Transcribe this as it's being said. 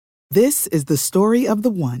This is the story of the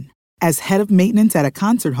one. As head of maintenance at a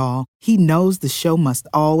concert hall, he knows the show must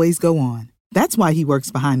always go on. That's why he works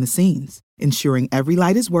behind the scenes, ensuring every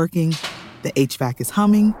light is working, the HVAC is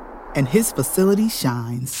humming, and his facility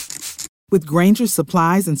shines. With Grainger's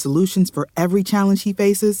supplies and solutions for every challenge he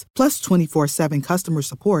faces, plus 24/7 customer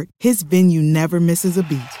support, his venue never misses a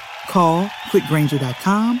beat. Call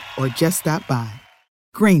quickgrainger.com or just stop by.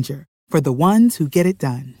 Grainger, for the ones who get it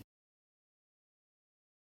done.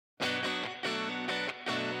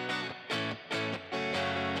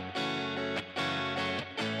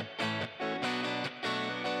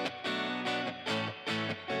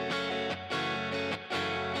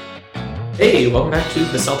 Hey, welcome back to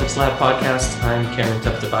the Celtics Lab podcast. I'm Cameron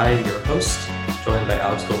Tuftabai, your host, joined by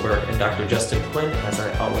Alex Goldberg and Dr. Justin Quinn, as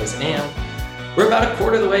I always am. We're about a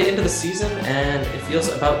quarter of the way into the season, and it feels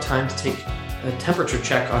about time to take a temperature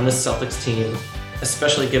check on this Celtics team,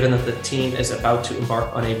 especially given that the team is about to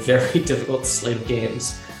embark on a very difficult slate of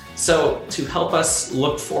games. So to help us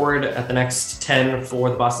look forward at the next 10 for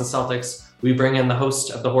the Boston Celtics, we bring in the host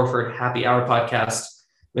of the Horford Happy Hour podcast,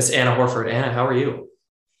 Miss Anna Horford. Anna, how are you?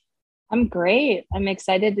 I'm great. I'm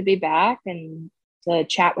excited to be back and to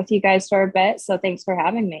chat with you guys for a bit. So thanks for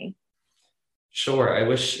having me. Sure. I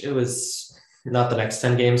wish it was not the next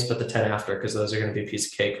 10 games, but the 10 after, because those are going to be a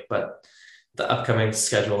piece of cake. But the upcoming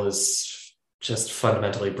schedule is just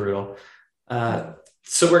fundamentally brutal.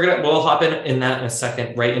 So we'll hop in that in a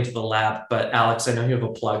second, right into the lab. But Alex, I know you have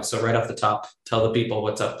a plug. So right off the top, tell the people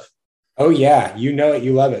what's up. Oh, yeah. You know it.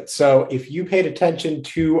 You love it. So if you paid attention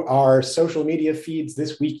to our social media feeds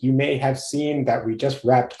this week, you may have seen that we just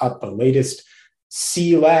wrapped up the latest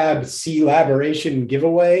C-Laboration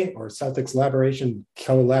giveaway, or Celtics Laboration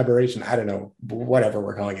collaboration. I don't know, whatever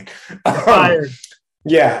we're calling it. Fired.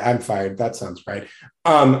 Yeah, I'm fired. That sounds right.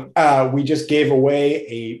 We just gave away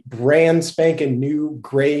a brand spanking new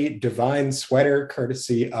gray Divine sweater,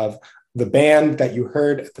 courtesy of the band that you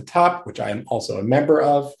heard at the top, which I am also a member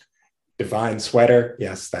of. Divine Sweater.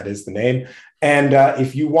 Yes, that is the name. And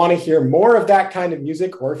if you want to hear more of that kind of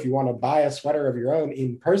music, or if you want to buy a sweater of your own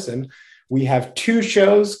in person, we have two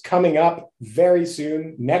shows coming up very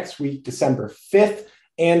soon. Next week, December 5th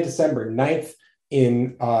and December 9th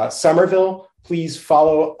in Somerville. Please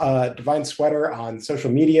follow Divine Sweater on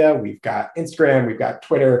social media. We've got Instagram, we've got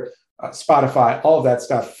Twitter, Spotify, all of that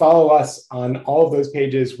stuff. Follow us on all of those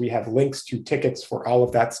pages. We have links to tickets for all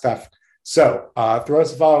of that stuff. So throw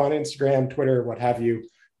us a follow on Instagram, Twitter, what have you.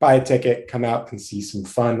 Buy a ticket, come out and see some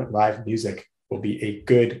fun live music. Will be a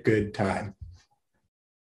good time.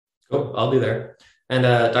 Cool, I'll be there. And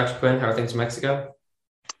Dr. Quinn, how are things in Mexico?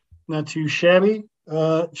 Not too shabby.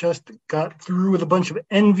 Just got through with a bunch of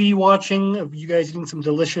envy watching of you guys eating some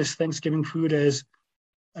delicious Thanksgiving food, as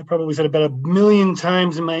I probably said about 1 million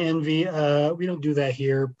times in my envy. We don't do that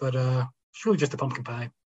here, but it's really just a pumpkin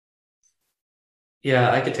pie.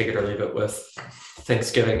 Yeah, I could take it or leave it with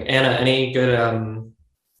Thanksgiving. Anna, any good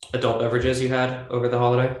adult beverages you had over the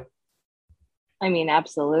holiday? I mean,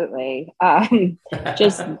 absolutely.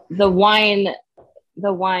 Just the wine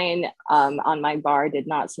on my bar did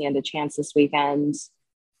not stand a chance this weekend.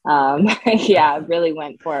 Yeah, really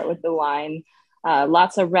went for it with the wine.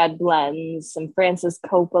 Lots of red blends, some Francis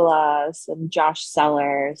Coppola, some Josh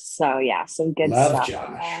Sellers. So yeah, some good Love stuff.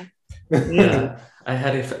 Josh. Yeah, I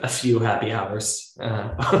had a few happy hours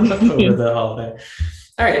over the holiday.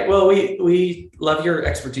 All right. Well, we love your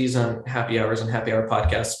expertise on happy hours and happy hour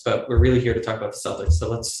podcasts, but we're really here to talk about the Celtics. So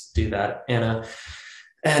let's do that. Anna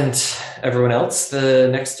and everyone else, the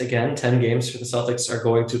next, again, 10 games for the Celtics are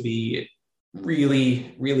going to be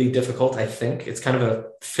really, really difficult. I think it's kind of a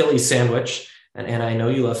Philly sandwich. And Anna, I know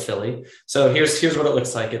you love Philly. So here's what it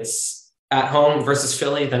looks like. It's at home versus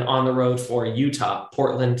Philly, then on the road for Utah,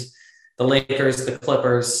 Portland, the Lakers, the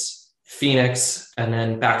Clippers, Phoenix, and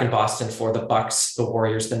then back in Boston for the Bucks, the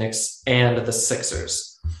Warriors, the Knicks, and the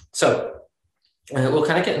Sixers. So we'll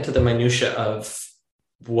kind of get into the minutia of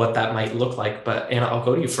what that might look like. But Anna, I'll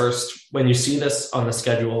go to you first. When you see this on the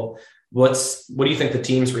schedule, what do you think the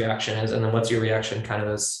team's reaction is? And then what's your reaction kind of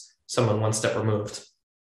as someone one step removed?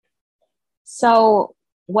 So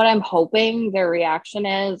what I'm hoping their reaction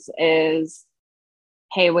is,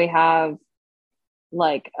 hey, we have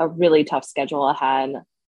like a really tough schedule ahead.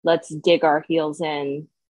 Let's dig our heels in,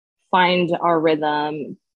 find our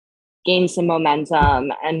rhythm, gain some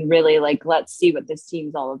momentum, and really let's see what this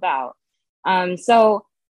team's all about. So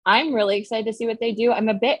I'm really excited to see what they do. I'm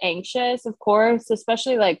a bit anxious, of course,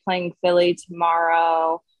 especially playing Philly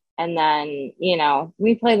tomorrow. And then,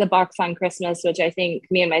 we play the Bucks on Christmas, which I think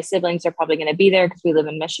me and my siblings are probably going to be there because we live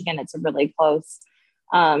in Michigan. It's a really close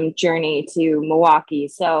journey to Milwaukee.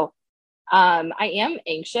 So I am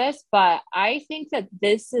anxious, but I think that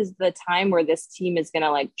this is the time where this team is going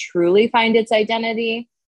to like truly find its identity,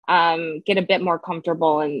 get a bit more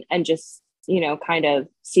comfortable and just, kind of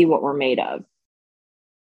see what we're made of.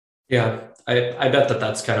 Yeah, I bet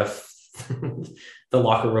that's kind of the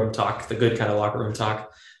locker room talk, the good kind of locker room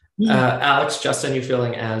talk. Alex, Justin, you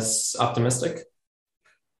feeling as optimistic?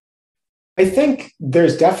 I think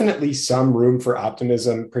there's definitely some room for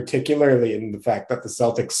optimism, particularly in the fact that the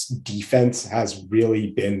Celtics defense has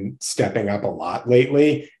really been stepping up a lot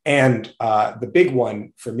lately. And the big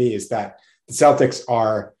one for me is that the Celtics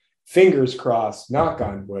are, fingers crossed, knock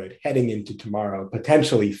on wood, heading into tomorrow,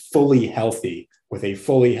 potentially fully healthy, with a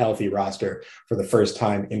fully healthy roster for the first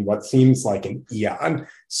time in what seems like an eon.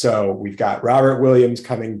 So we've got Robert Williams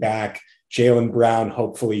coming back. Jaylen Brown,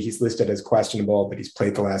 hopefully he's listed as questionable, but he's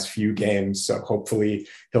played the last few games. So hopefully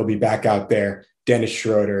he'll be back out there. Dennis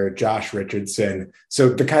Schroeder, Josh Richardson. So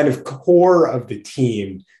the kind of core of the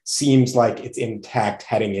team seems like it's intact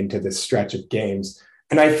heading into this stretch of games.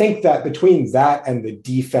 And I think that between that and the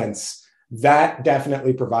defense, that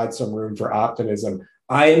definitely provides some room for optimism.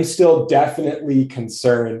 I am still definitely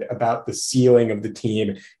concerned about the ceiling of the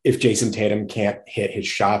team if Jason Tatum can't hit his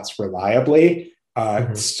shots reliably.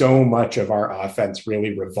 So much of our offense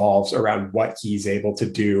really revolves around what he's able to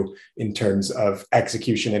do in terms of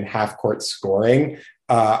execution and half-court scoring.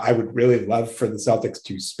 I would really love for the Celtics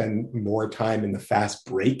to spend more time in the fast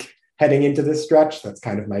break heading into this stretch. That's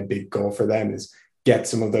kind of my big goal for them, is get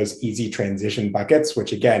some of those easy transition buckets,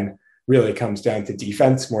 which again, really comes down to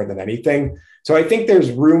defense more than anything. So I think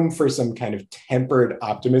there's room for some kind of tempered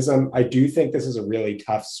optimism. I do think this is a really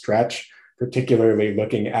tough stretch, particularly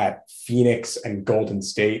looking at Phoenix and Golden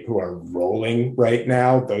State, who are rolling right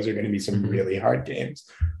now. Those are going to be some really hard games.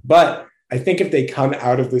 But I think if they come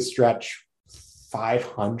out of this stretch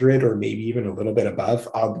 500 or maybe even a little bit above,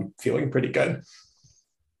 I'll be feeling pretty good.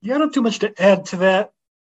 Yeah, not too much to add to that.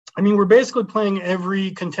 I mean, we're basically playing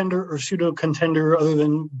every contender or pseudo contender other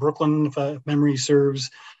than Brooklyn, if memory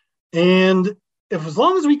serves. And as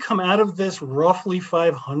long as we come out of this roughly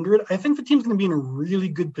 500, I think the team's going to be in a really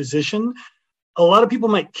good position. A lot of people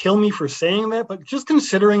might kill me for saying that, but just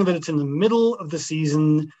considering that it's in the middle of the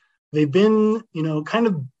season, they've been, kind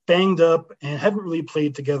of banged up and haven't really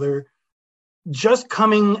played together. Just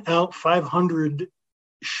coming out 500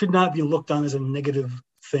 should not be looked on as a negative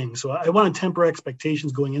thing. So I want to temper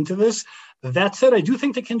expectations going into this. That said, I do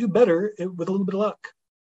think they can do better with a little bit of luck.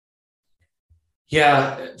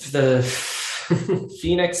 Yeah, the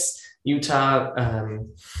Phoenix, Utah,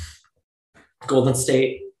 Golden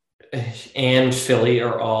State, and Philly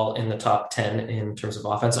are all in the top 10 in terms of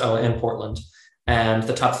offense. Oh, and Portland. And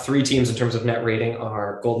the top 3 teams in terms of net rating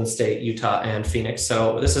are Golden State, Utah, and Phoenix.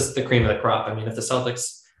 So this is the cream of the crop. I mean, if the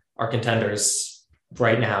Celtics are contenders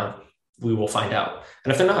right now, we will find out.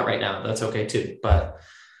 And if they're not right now, that's okay too. But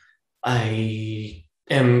I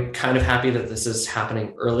am kind of happy that this is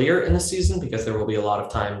happening earlier in the season, because there will be a lot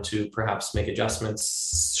of time to perhaps make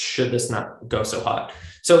adjustments should this not go so hot.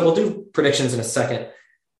 So we'll do predictions in a second.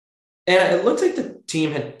 And it looked like the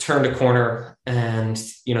team had turned a corner, and,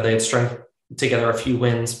 they had strung together a few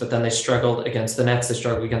wins, but then they struggled against the Nets. They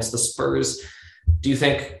struggled against the Spurs. Do you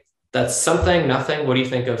think that's something, nothing? What do you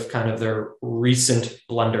think of kind of their recent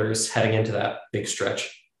blunders heading into that big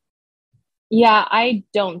stretch? Yeah, I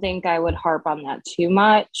don't think I would harp on that too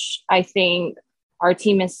much. I think our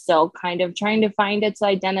team is still kind of trying to find its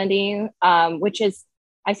identity, which is,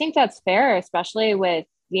 I think that's fair, especially with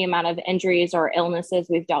the amount of injuries or illnesses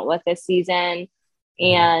we've dealt with this season.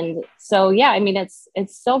 And so, yeah, I mean, it's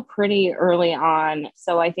still pretty early on.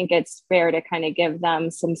 So I think it's fair to kind of give them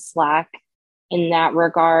some slack in that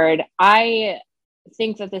regard. I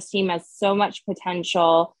think that this team has so much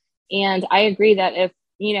potential. And I agree that if,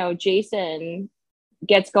 Jason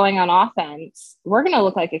gets going on offense, we're going to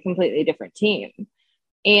look like a completely different team.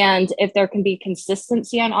 And if there can be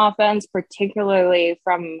consistency on offense, particularly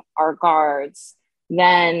from our guards,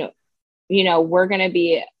 then, we're going to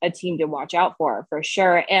be a team to watch out for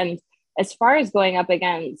sure. And as far as going up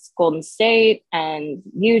against Golden State and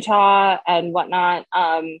Utah and whatnot,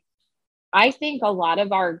 I think a lot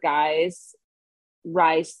of our guys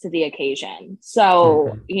rise to the occasion.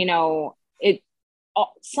 So, it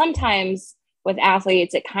sometimes with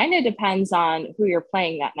athletes, it kind of depends on who you're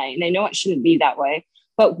playing that night. And I know it shouldn't be that way,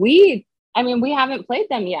 but we haven't played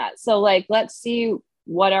them yet. So let's see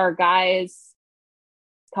what our guys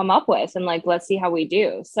come up with, and let's see how we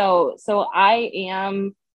do. So I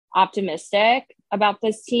am optimistic about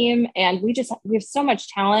this team, and we have so much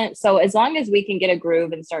talent. So as long as we can get a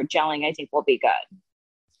groove and start gelling, I think we'll be good.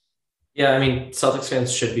 Yeah, I mean, Celtics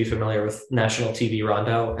fans should be familiar with national TV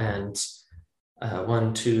Rondo, and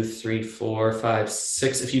 1, 2, 3, 4, 5,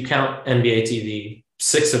 6. If you count NBA TV,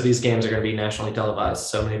 6 of these games are going to be nationally televised.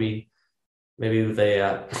 So maybe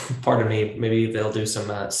they, pardon me, maybe they'll do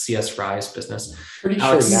some CS Rise business. Pretty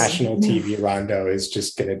sure national TV Rondo is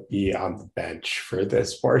just going to be on the bench for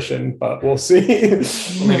this portion, but we'll see.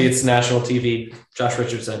 Maybe it's national TV Josh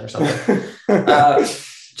Richardson or something.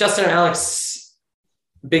 Justin and Alex,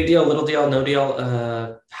 big deal, little deal, no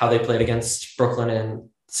deal, how they played against Brooklyn and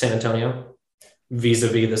San Antonio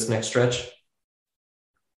vis-a-vis this next stretch?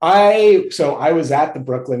 I was at the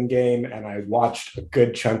Brooklyn game and I watched a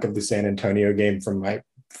good chunk of the San Antonio game from my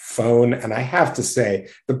phone. And I have to say,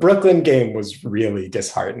 the Brooklyn game was really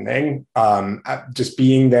disheartening. Just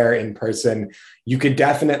being there in person, you could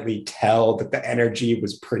definitely tell that the energy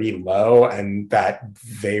was pretty low and that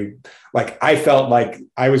I felt like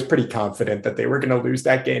I was pretty confident that they were going to lose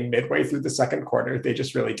that game midway through the second quarter. They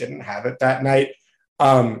just really didn't have it that night.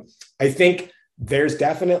 I think there's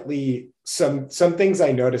definitely some things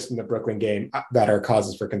I noticed in the Brooklyn game that are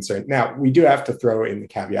causes for concern. Now, we do have to throw in the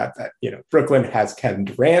caveat that, Brooklyn has Kevin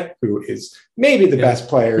Durant, who is maybe the best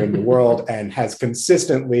player in the world and has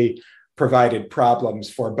consistently provided problems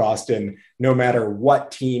for Boston, no matter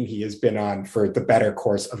what team he has been on for the better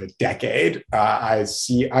course of a decade. I've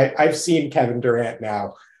seen Kevin Durant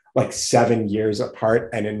now like 7 years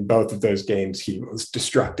apart. And in both of those games, he was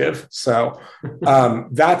destructive. So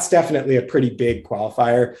that's definitely a pretty big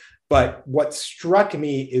qualifier. But what struck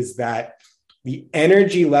me is that the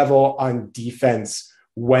energy level on defense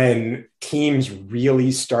when teams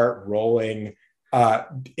really start rolling,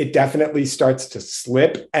 it definitely starts to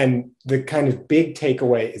slip. And the kind of big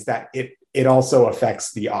takeaway is that it also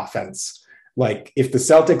affects the offense. Like if the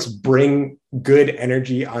Celtics bring good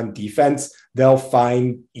energy on defense, they'll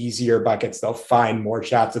find easier buckets. They'll find more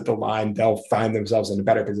shots at the line. They'll find themselves in a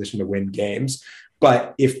better position to win games.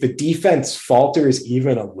 But if the defense falters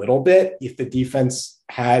even a little bit, if the defense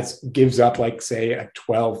gives up like say a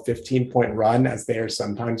 12, 15 point run, as they are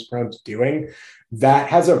sometimes prone to doing, that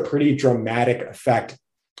has a pretty dramatic effect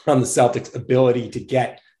on the Celtics' ability to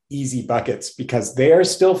get easy buckets because they are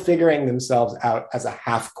still figuring themselves out as a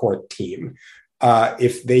half-court team.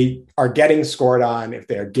 If they are getting scored on, if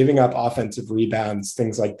they are giving up offensive rebounds,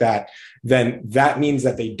 things like that, then that means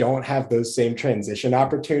that they don't have those same transition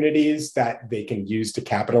opportunities that they can use to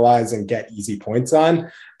capitalize and get easy points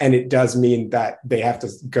on. And it does mean that they have to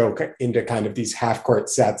go into kind of these half-court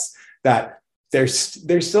sets that they're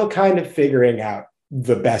still kind of figuring out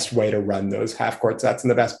the best way to run those half-court sets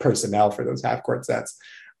and the best personnel for those half-court sets.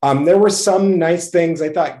 There were some nice things. I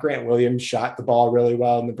thought Grant Williams shot the ball really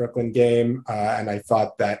well in the Brooklyn game. And I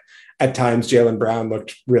thought that at times Jaylen Brown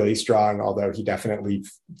looked really strong, although he definitely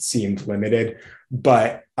seemed limited.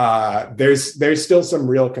 But there's still some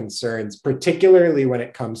real concerns, particularly when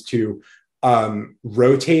it comes to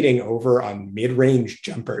rotating over on mid-range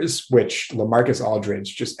jumpers, which LaMarcus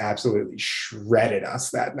Aldridge just absolutely shredded us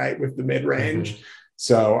that night with the mid-range. Mm-hmm.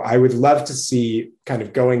 So I would love to see kind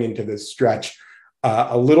of going into this stretch,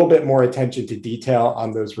 a little bit more attention to detail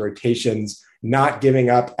on those rotations, not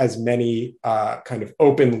giving up as many kind of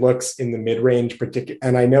open looks in the mid-range.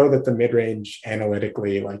 And I know that the mid-range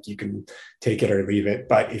analytically, like you can take it or leave it.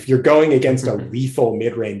 But if you're going against a lethal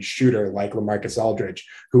mid-range shooter like LaMarcus Aldridge,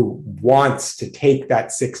 who wants to take that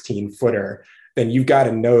 16-footer, then you've got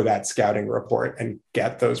to know that scouting report and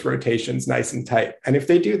get those rotations nice and tight. And if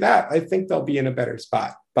they do that, I think they'll be in a better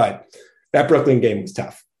spot. But that Brooklyn game was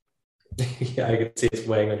tough. Yeah, I can see it's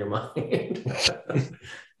weighing on your mind.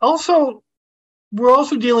 We're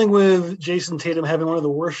also dealing with Jason Tatum having one of the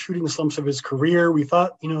worst shooting slumps of his career. We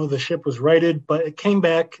thought, the ship was righted, but it came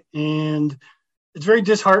back and it's very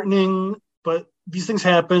disheartening, but these things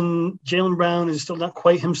happen. Jaylen Brown is still not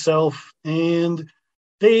quite himself, and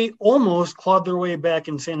they almost clawed their way back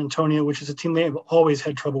in San Antonio, which is a team they have always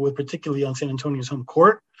had trouble with, particularly on San Antonio's home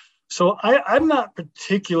court. So I'm not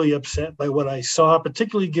particularly upset by what I saw,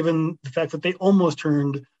 particularly given the fact that they almost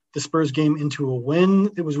turned the Spurs game into a win.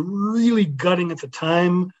 It was really gutting at the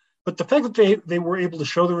time, but the fact that they were able to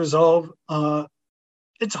show the resolve,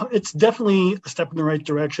 it's definitely a step in the right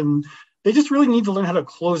direction. They just really need to learn how to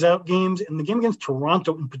close out games. And the game against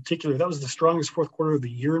Toronto in particular, that was the strongest fourth quarter of the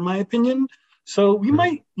year, in my opinion. So we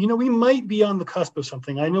might be on the cusp of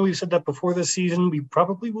something. I know we've said that before this season. We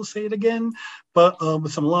probably will say it again, but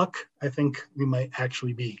with some luck, I think we might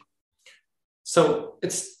actually be. So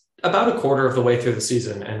it's about a quarter of the way through the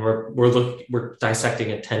season, and we're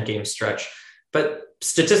dissecting a 10-game stretch. But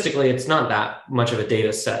statistically, it's not that much of a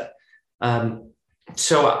data set.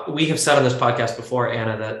 So we have said on this podcast before,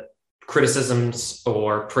 Anna, that criticisms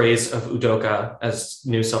or praise of Udoka as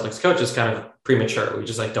new Celtics coach is kind of premature. We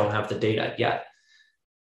just don't have the data yet.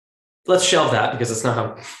 let's shelve that because it's not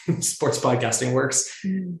how sports podcasting works.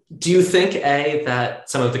 Do you think, that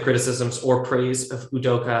some of the criticisms or praise of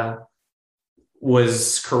Udoka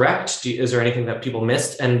was correct? Is there anything that people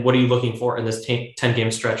missed? And what are you looking for in this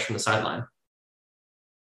 10-game stretch from the sideline?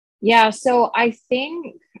 Yeah, so I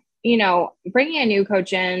think, bringing a new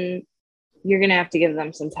coach in, you're going to have to give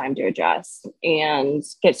them some time to adjust and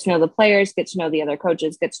get to know the players, get to know the other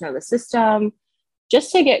coaches, get to know the system,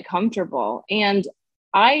 just to get comfortable. And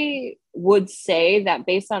I would say that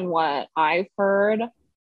based on what I've heard,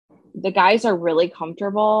 the guys are really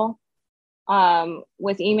comfortable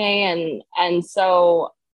with Ime. And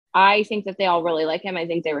so I think that they all really like him. I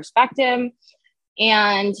think they respect him.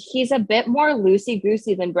 And he's a bit more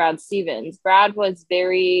loosey-goosey than Brad Stevens. Brad was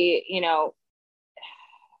very,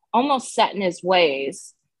 almost set in his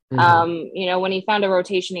ways. Mm-hmm. When he found a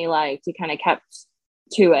rotation he liked, he kind of kept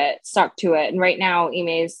to it, stuck to it. And right now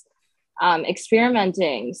Ime's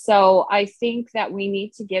experimenting. So I think that we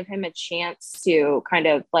need to give him a chance to kind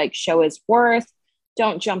of like show his worth.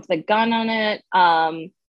 Don't jump the gun on it.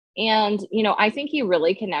 I think he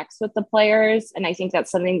really connects with the players. And I think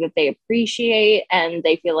that's something that they appreciate and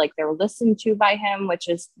they feel like they're listened to by him, which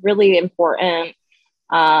is really important.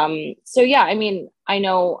 I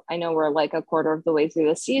know we're like a quarter of the way through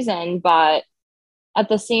the season, but at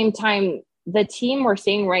the same time, the team we're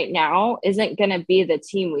seeing right now isn't going to be the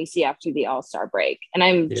team we see after the All-Star break. And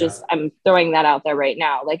I'm throwing that out there right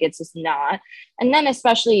now. Like, it's just not. And then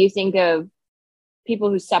especially you think of people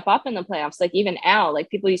who step up in the playoffs, like even Al, like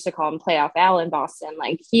people used to call him Playoff Al in Boston.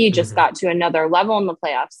 Like he just got to another level in the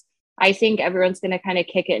playoffs. I think everyone's going to kind of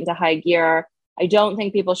kick it into high gear. I don't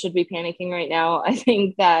think people should be panicking right now. I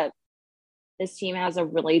think that this team has a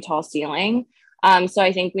really tall ceiling. So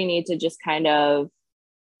I think we need to just kind of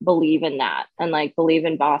believe in that and like believe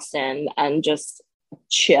in Boston and just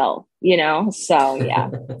chill, So yeah.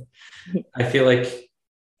 I feel like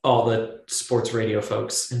all the sports radio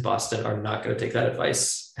folks in Boston are not going to take that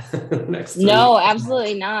advice next week. No,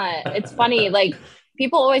 absolutely not. It's funny. Like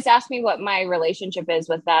people always ask me what my relationship is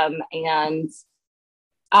with them. And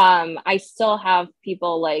I still have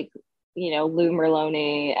people like, Lou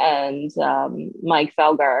Merlone and Mike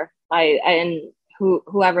Felger,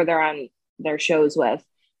 whoever they're on their shows with,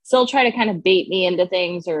 still try to kind of bait me into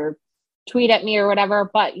things or tweet at me or whatever.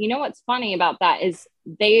 But what's funny about that is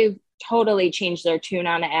they've totally changed their tune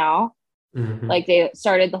on Al. Mm-hmm. Like they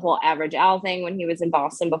started the whole average Al thing when he was in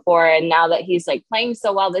Boston before. And now that he's like playing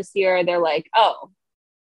so well this year, they're like, oh,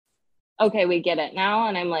 okay, we get it now.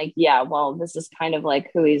 And I'm like, yeah, well, this is kind of like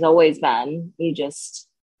who he's always been. He just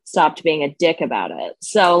stopped being a dick about it.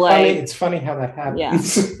 So it's funny how that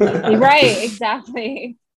happens. Yeah. Right.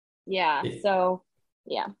 Exactly. Yeah. So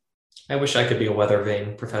yeah. I wish I could be a weather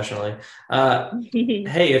vane professionally.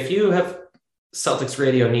 Hey, if you have Celtics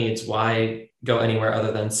radio needs, why go anywhere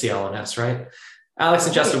other than CLNS, right? Alex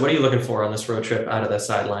and Justin, what are you looking for on this road trip out of the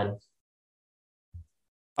sideline?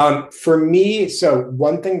 For me, so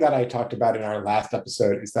one thing that I talked about in our last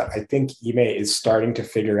episode is that I think Ime is starting to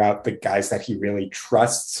figure out the guys that he really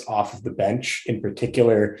trusts off of the bench. In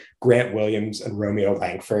particular, Grant Williams and Romeo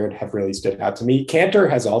Langford have really stood out to me. Cantor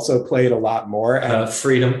has also played a lot more. And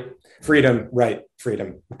Freedom, right.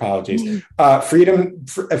 Freedom. Apologies. Freedom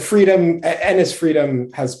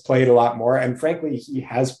has played a lot more. And frankly, he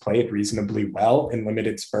has played reasonably well in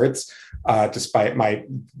limited spurts, despite my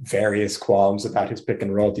various qualms about his pick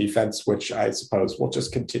and roll defense, which I suppose will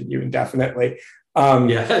just continue indefinitely.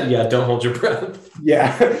 Don't hold your breath.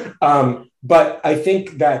 Yeah. But I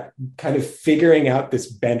think that kind of figuring out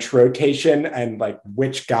this bench rotation and like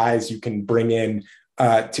which guys you can bring in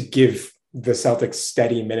to give the Celtics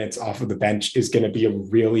steady minutes off of the bench is going to be a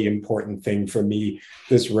really important thing for me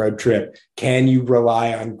this road trip. Can you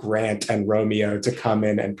rely on Grant and Romeo to come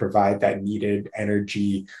in and provide that needed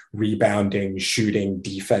energy, rebounding, shooting,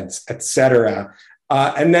 defense, etc.?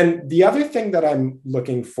 And then the other thing that I'm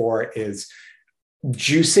looking for is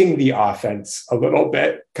juicing the offense a little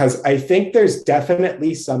bit, because I think there's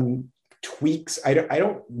definitely some tweaks. I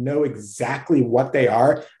don't know exactly what they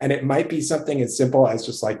are. And it might be something as simple as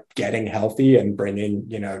just like getting healthy and bringing,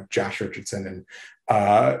 Josh Richardson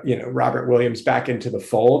and, Robert Williams back into the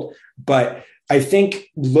fold. But I think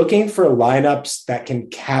looking for lineups that can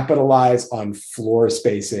capitalize on floor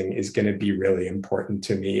spacing is going to be really important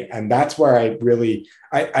to me. And that's where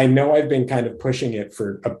I know I've been kind of pushing it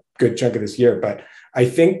for a good chunk of this year, but I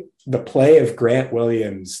think the play of Grant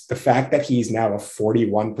Williams, the fact that he's now a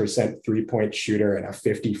 41% three-point shooter and a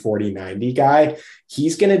 50-40-90 guy,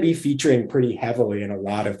 he's going to be featuring pretty heavily in a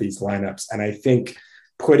lot of these lineups. And I think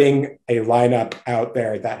putting a lineup out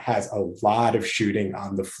there that has a lot of shooting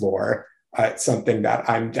on the floor It's something that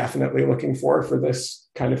I'm definitely looking for this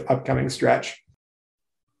kind of upcoming stretch.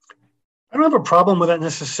 I don't have a problem with that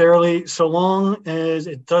necessarily, so long as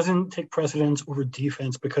it doesn't take precedence over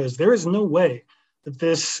defense, because there is no way that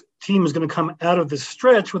this team is going to come out of this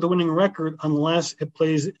stretch with a winning record unless it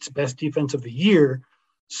plays its best defense of the year.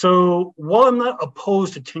 So while I'm not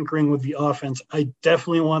opposed to tinkering with the offense, I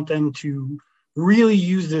definitely want them to really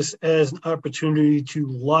use this as an opportunity to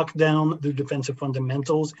lock down their defensive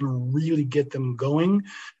fundamentals and really get them going.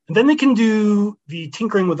 And then they can do the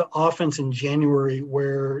tinkering with the offense in January,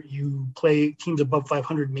 where you play teams above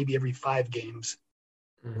 500 maybe every 5 games.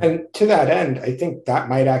 And to that end, I think that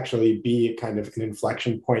might actually be kind of an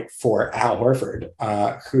inflection point for Al Horford,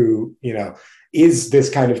 who, is this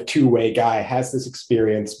kind of two-way guy, has this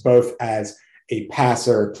experience both as a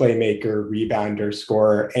passer, playmaker, rebounder,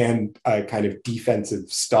 scorer, and a kind of defensive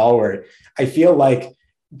stalwart. I feel like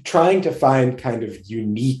trying to find kind of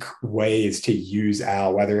unique ways to use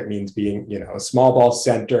Al, whether it means being, a small ball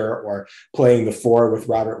center or playing the 4 with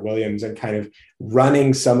Robert Williams and kind of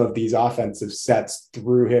running some of these offensive sets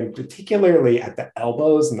through him, particularly at the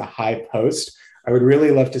elbows and the high post. I would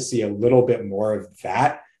really love to see a little bit more of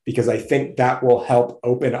that, because I think that will help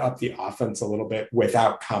open up the offense a little bit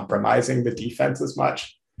without compromising the defense as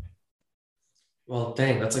much. Well,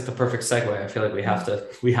 dang, that's like the perfect segue. I feel like we have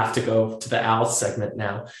to go to the Al segment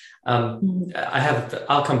now.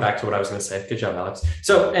 I'll come back to what I was going to say. Good job, Alex.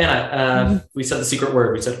 So Anna, we said the secret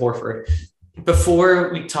word. We said Horford.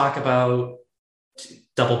 Before we talk about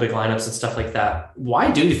double big lineups and stuff like that, why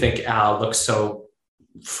do you think Al looks so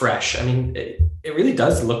fresh? I mean, it really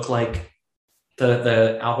does look like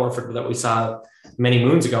the Al Horford that we saw many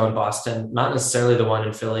moons ago in Boston, not necessarily the one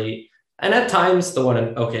in Philly, and at times the one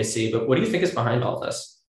in OKC. But what do you think is behind all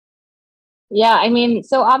this? Yeah, I mean,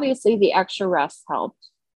 so obviously the extra rest helped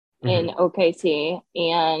in OKC,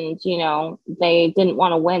 and they didn't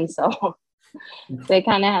want to win, so they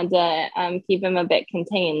kind of had to keep him a bit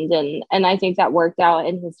contained, and I think that worked out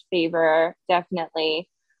in his favor, definitely.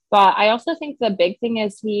 But I also think the big thing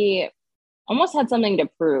is he almost had something to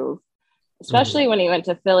prove, especially when he went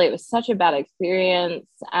to Philly. It was such a bad experience.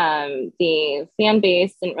 The fan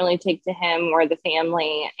base didn't really take to him or the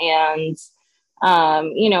family. And,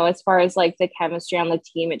 as far as like the chemistry on the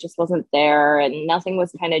team, it just wasn't there and nothing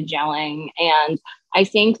was kind of gelling. And I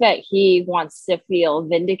think that he wants to feel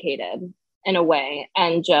vindicated in a way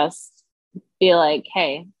and just be like,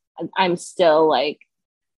 hey, I'm still like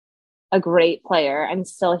a great player. I'm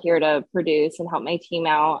still here to produce and help my team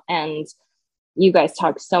out. And you guys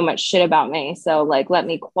talk so much shit about me, so like let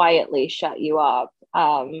me quietly shut you up.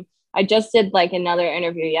 I just did like another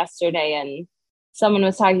interview yesterday, and someone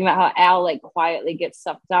was talking about how Al like quietly gets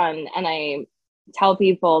stuff done, and I tell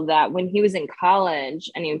people that when he was in college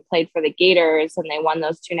and he played for the Gators and they won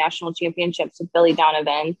those 2 national championships with Billy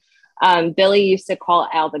Donovan, Billy used to call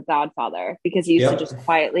Al the Godfather because he used to just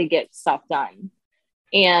quietly get stuff done.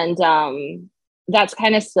 And that's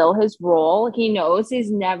kind of still his role. He knows he's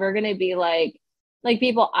never going to be like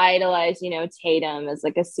people idolize, Tatum as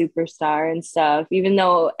like a superstar and stuff, even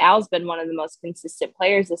though Al's been one of the most consistent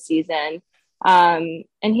players this season. And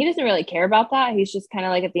he doesn't really care about that. He's just kind of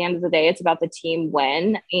like, at the end of the day, it's about the team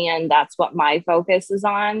win. And that's what my focus is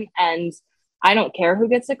on. And I don't care who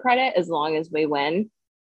gets the credit as long as we win.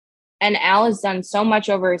 And Al has done so much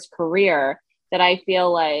over his career that I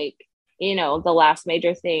feel like, the last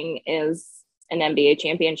major thing is an NBA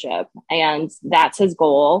championship, and that's his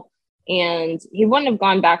goal. And he wouldn't have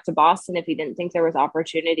gone back to Boston if he didn't think there was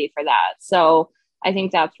opportunity for that. So I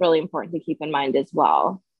think that's really important to keep in mind as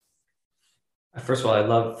well. First of all, I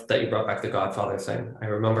love that you brought back the Godfather thing. I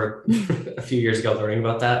remember a few years ago learning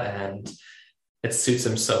about that, and it suits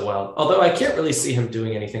him so well. Although I can't really see him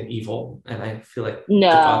doing anything evil, and I feel like the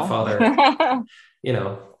Godfather,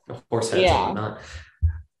 horseheads and whatnot.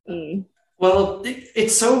 Well,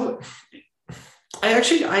 it's so. I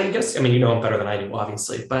guess, him better than I do,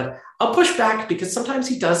 obviously, but I'll push back because sometimes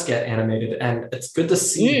he does get animated, and it's good to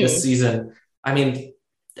see this season. I mean,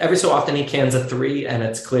 every so often he cans a 3 and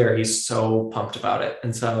it's clear he's so pumped about it.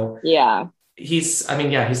 And so, he's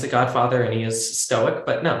the Godfather and he is stoic,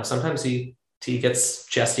 but no, sometimes he gets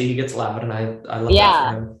chesty, he gets loud, and I love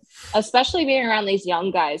that for him. Especially being around these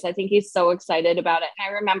young guys. I think he's so excited about it. And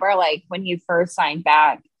I remember like when he first signed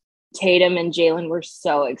back, Tatum and Jalen were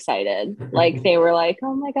so excited. Like they were like,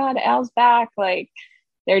 oh my God, Al's back. Like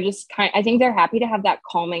they're just I think they're happy to have that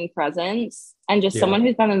calming presence and just someone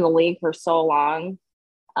who's been in the league for so long.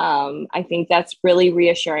 I think that's really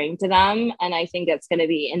reassuring to them. And I think that's going to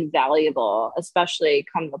be invaluable, especially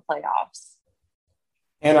come the playoffs.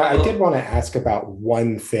 And I did want to ask about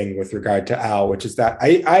one thing with regard to Al, which is that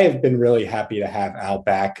I have been really happy to have Al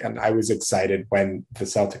back. And I was excited when the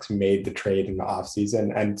Celtics made the trade in the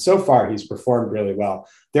offseason. And so far, he's performed really well.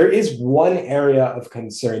 There is one area of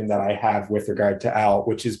concern that I have with regard to Al,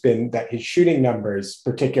 which has been that his shooting numbers,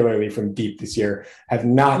 particularly from deep this year, have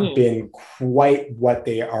not been quite what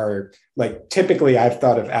they are. Like, typically, I've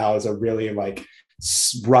thought of Al as a really like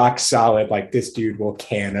rock solid, like this dude will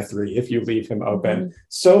can a three if you leave him open.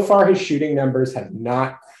 So far, his shooting numbers have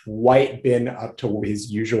not quite been up to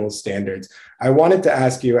his usual standards. I wanted to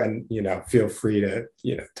ask you, and feel free to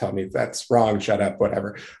tell me if that's wrong, shut up,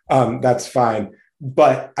 whatever. That's fine.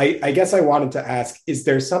 But I guess I wanted to ask, is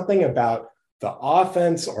there something about the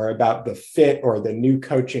offense or about the fit or the new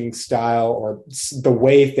coaching style or the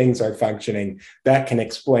way things are functioning that can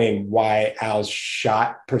explain why Al's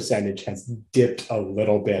shot percentage has dipped a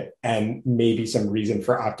little bit, and maybe some reason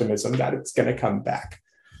for optimism that it's going to come back?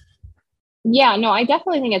 Yeah, no, I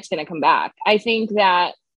definitely think it's going to come back. I think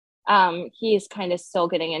that he's kind of still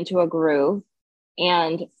getting into a groove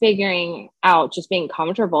and figuring out just being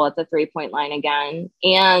comfortable at the 3-point line again.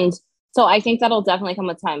 And so I think that'll definitely come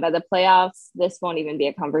with time. By the playoffs, this won't even be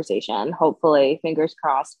a conversation. Hopefully, fingers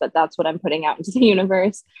crossed, but that's what I'm putting out into the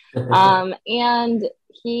universe. And I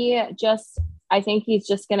think he's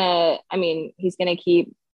just he's going to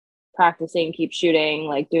keep practicing, keep shooting,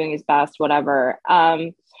 like doing his best, whatever.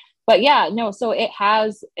 But yeah, no, so it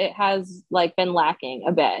has like been lacking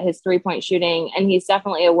a bit, his 3-point shooting, and he's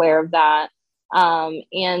definitely aware of that.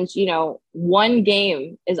 And one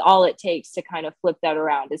game is all it takes to kind of flip that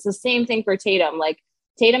around. It's the same thing for Tatum. Like,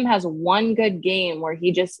 Tatum has one good game where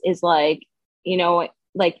he just is like,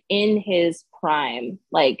 like in his prime,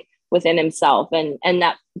 like within himself, and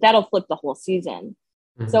that'll flip the whole season.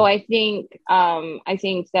 So I think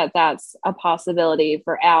that that's a possibility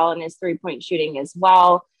for Al and his 3-point shooting as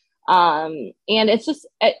well. And it's just,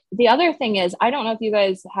 the other thing is, I don't know if you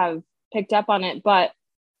guys have picked up on it, but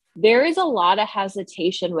there is a lot of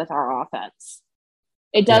hesitation with our offense.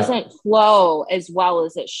 It doesn't flow as well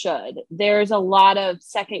as it should. There's a lot of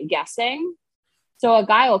second guessing. So a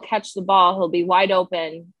guy will catch the ball, he'll be wide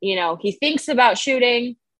open. He thinks about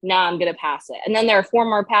shooting. Nah, I'm going to pass it. And then there are 4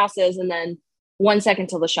 more passes, and then 1 second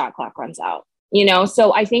till the shot clock runs out.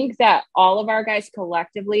 So I think that all of our guys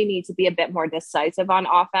collectively need to be a bit more decisive on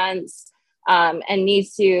offense, and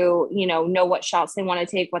needs to, know what shots they want to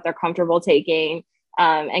take, what they're comfortable taking.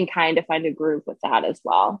 And kind of find a groove with that as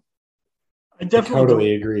well. I definitely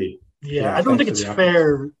totally agree. Yeah, I don't think it's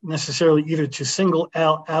fair necessarily either to single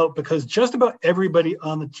Al out, because just about everybody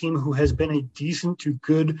on the team who has been a decent to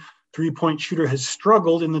good 3-point shooter has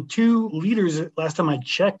struggled. And the 2 leaders, last time I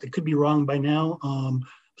checked, it could be wrong by now.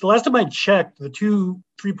 The last time I checked, the 2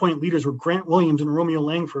 3-point leaders were Grant Williams and Romeo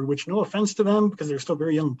Langford, which, no offense to them because they're still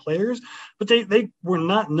very young players, but they were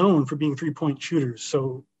not known for being 3-point shooters.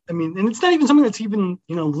 So, and it's not even something that's even,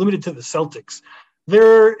 limited to the Celtics.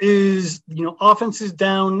 There is, offense is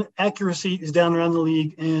down, accuracy is down around the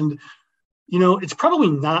league. And, it's probably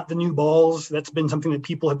not the new balls. That's been something that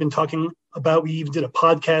people have been talking about. We even did a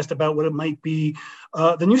podcast about what it might be.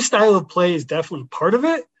 The new style of play is definitely part of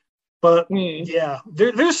it. But yeah,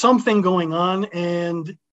 there's something going on.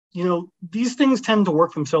 And, these things tend to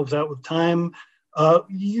work themselves out with time.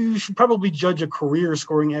 You should probably judge a career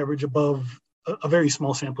scoring average above a very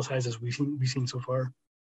small sample size as we've seen so far.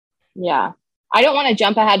 Yeah. I don't want to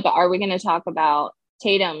jump ahead, but are we going to talk about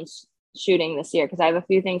Tatum's shooting this year? Because I have a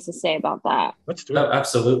few things to say about that. Let's do it. Oh,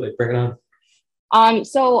 absolutely. Bring it on.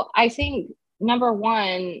 So I think, number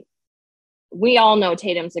one, we all know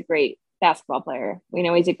Tatum's a great basketball player. We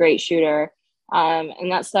know he's a great shooter.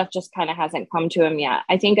 And that stuff just kind of hasn't come to him yet.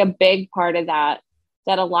 I think a big part of that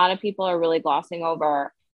a lot of people are really glossing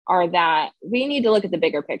over are that we need to look at the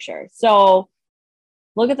bigger picture. So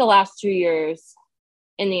look at the last 2 years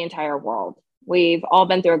in the entire world. We've all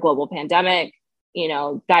been through a global pandemic.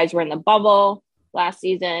 Guys were in the bubble last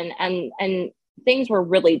season, and things were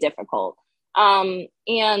really difficult.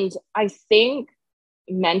 And I think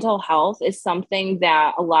mental health is something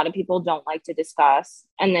that a lot of people don't like to discuss,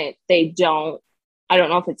 and they don't, I don't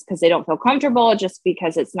know if it's because they don't feel comfortable or just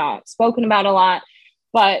because it's not spoken about a lot,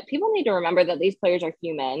 but people need to remember that these players are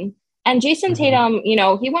human. And Jason Tatum,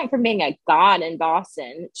 he went from being a god in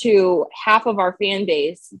Boston to half of our fan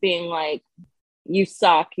base being like, you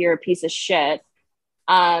suck, you're a piece of shit.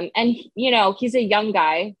 And he's a young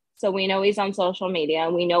guy, so we know he's on social media,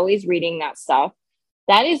 and we know he's reading that stuff.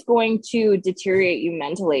 That is going to deteriorate you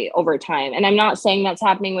mentally over time. And I'm not saying that's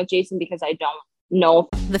happening with Jason, because I don't no.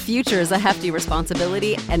 The future is a hefty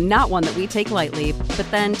responsibility and not one that we take lightly. But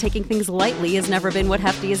then taking things lightly has never been what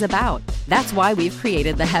Hefty is about. That's why we've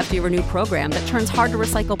created the Hefty Renew program that turns hard to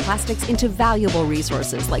recycle plastics into valuable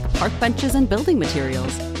resources like park benches and building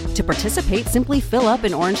materials. To participate, simply fill up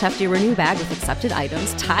an orange Hefty Renew bag with accepted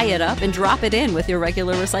items, tie it up, and drop it in with your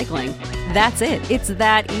regular recycling. That's it. It's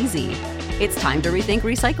that easy. It's time to rethink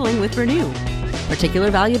recycling with Renew.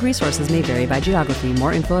 Particular valued resources may vary by geography.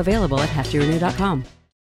 More info available at heftyrenew.com.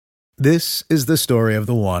 This is the story of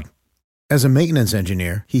the one. As a maintenance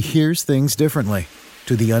engineer, he hears things differently.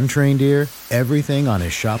 To the untrained ear, everything on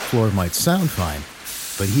his shop floor might sound fine,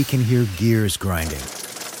 but he can hear gears grinding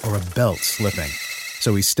or a belt slipping.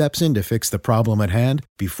 So he steps in to fix the problem at hand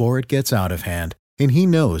before it gets out of hand. And he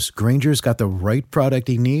knows Grainger's got the right product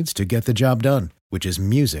he needs to get the job done, which is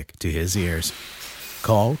music to his ears.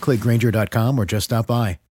 Call, click Grainger.com, or just stop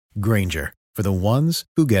by. Grainger, for the ones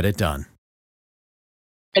who get it done.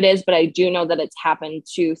 It is, but I do know that it's happened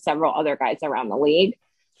to several other guys around the league.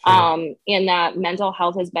 And that mental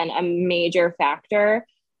health has been a major factor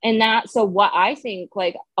in that. So what I think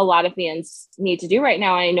like a lot of fans need to do right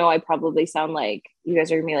now, I know I probably sound like you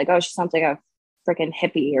guys are gonna be like, oh, she sounds like a freaking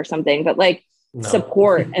hippie or something, but like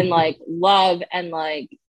support and like love and like,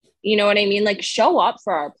 you know what I mean? Like show up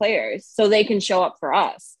for our players so they can show up for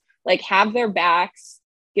us, like have their backs,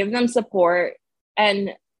 give them support.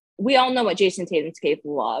 And we all know what Jason Tatum's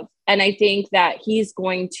capable of. And I think that he's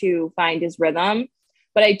going to find his rhythm.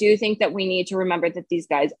 But I do think that we need to remember that these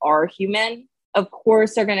guys are human. Of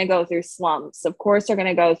course, they're going to go through slumps. Of course, they're going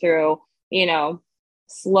to go through, you know,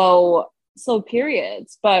 slow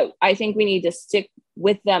periods. But I think we need to stick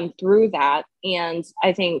with them through that. And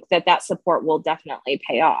I think that that support will definitely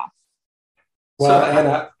pay off. Well,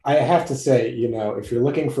 and I have to say, you know, if you're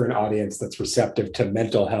looking for an audience that's receptive to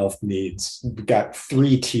mental health needs, we've got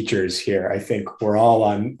 3 teachers here. I think we're all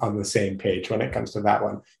on the same page when it comes to that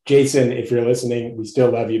one. Jason, if you're listening, we still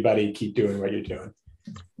love you, buddy. Keep doing what you're doing.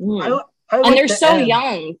 And they're so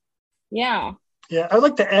young. Yeah. Yeah. I'd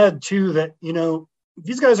like to add too that, you know,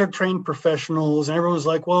 these guys are trained professionals and everyone's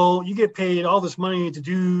like, well, you get paid all this money to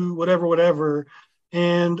do whatever.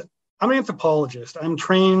 And I'm an anthropologist. I'm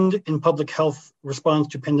trained in public health response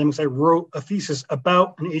to pandemics. I wrote a thesis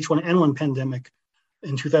about an H1N1 pandemic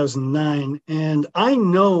in 2009. And I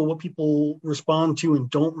know what people respond to and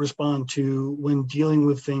don't respond to when dealing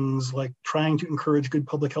with things like trying to encourage good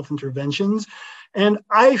public health interventions. And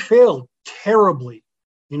I failed terribly,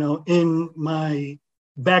 you know, in my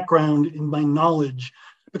background, in my knowledge,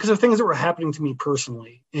 because of things that were happening to me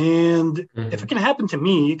personally. And if it can happen to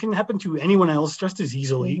me, it can happen to anyone else just as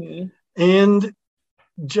easily. And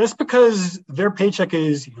just because their paycheck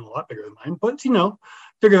is, you know, a lot bigger than mine, but, you know,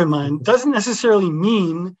 bigger than mine, doesn't necessarily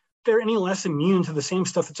mean they're any less immune to the same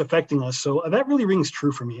stuff that's affecting us. So that really rings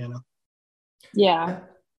true for me, Anna. Yeah.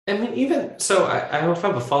 I mean, even so, I don't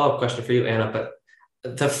have a follow-up question for you, Anna, but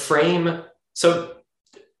the frame, so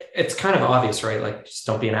it's kind of obvious, right? Like, just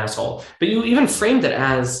don't be an asshole. But you even framed it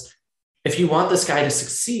as, if you want this guy to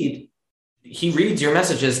succeed, he reads your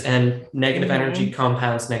messages and negative energy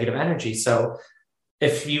compounds negative energy. So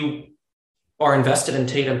if you are invested in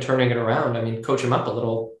Tatum turning it around, I mean, coach him up a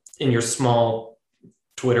little in your small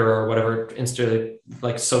Twitter or whatever, Insta,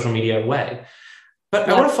 like social media way. But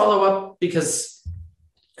I want to follow up because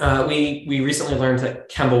we recently learned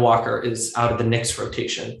that Kemba Walker is out of the Knicks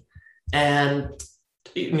rotation. And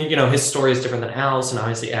you know, his story is different than Al's, and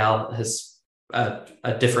obviously Al has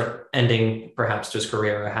a different ending, perhaps to his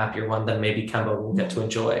career, a happier one than maybe Kemba will get to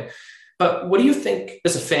enjoy. But what do you think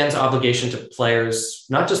is a fan's obligation to players,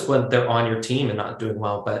 not just when they're on your team and not doing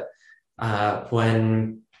well, but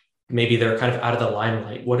when maybe they're kind of out of the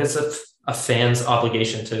limelight? What is a fan's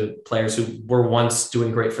obligation to players who were once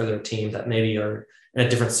doing great for their team that maybe are in a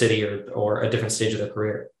different city or a different stage of their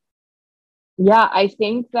career? Yeah, I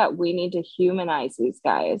think that we need to humanize these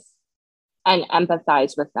guys and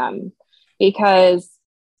empathize with them, because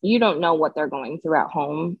you don't know what they're going through at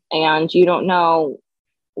home and you don't know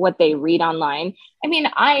what they read online. I mean,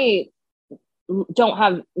 I don't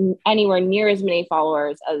have anywhere near as many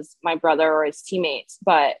followers as my brother or his teammates,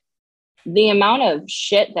 but the amount of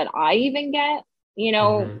shit that I even get, you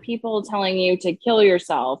know, people telling you to kill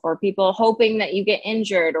yourself or people hoping that you get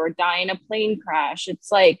injured or die in a plane crash.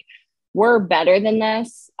 It's like, we're better than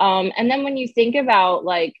this. And then when you think about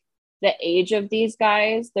like the age of these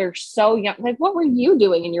guys, they're so young. Like, what were you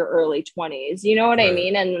doing in your early 20s? You know what I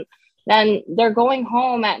mean? And then they're going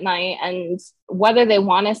home at night, and whether they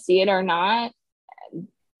want to see it or not,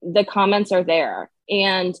 the comments are there.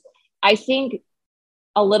 And I think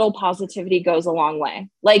a little positivity goes a long way.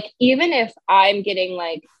 Like, even if I'm getting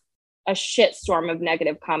like a shitstorm of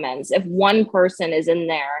negative comments. If one person is in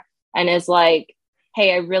there and is like,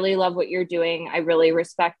 hey, I really love what you're doing, I really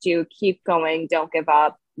respect you, keep going, don't give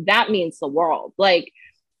up, that means the world. Like,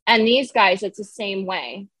 and these guys, it's the same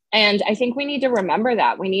way. And I think we need to remember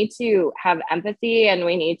that. We need to have empathy, and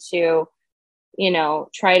we need to, you know,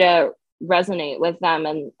 try to resonate with them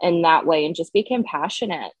in that way, and just be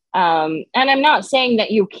compassionate. And I'm not saying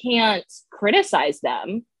that you can't criticize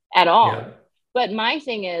them at all. Yeah. But my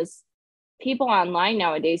thing is, people online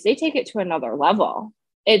nowadays, they take it to another level.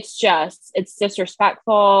 It's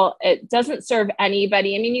disrespectful. It doesn't serve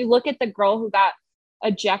anybody. I mean, you look at the girl who got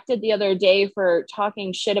ejected the other day for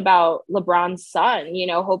talking shit about LeBron's son, you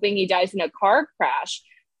know, hoping he dies in a car crash.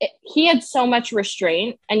 He had so much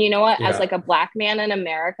restraint. And you know what, as like a Black man in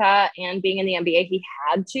America and being in the NBA, he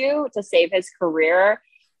had to save his career.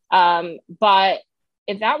 But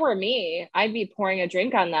if that were me, I'd be pouring a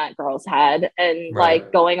drink on that girl's head and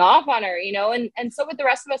like going off on her, you know, and so with the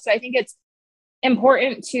rest of us. So I think it's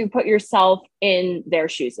important to put yourself in their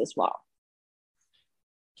shoes as well.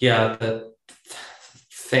 Yeah. The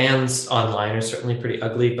fans online are certainly pretty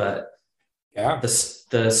ugly, but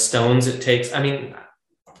the stones it takes. I mean,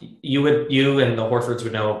 you and the Horfords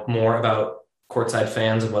would know more about courtside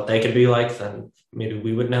fans and what they could be like than maybe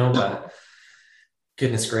we would know, but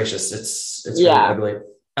goodness gracious, it's really ugly.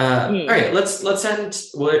 All right, let's end.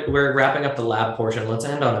 We're wrapping up the lab portion. Let's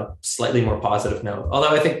end on a slightly more positive note.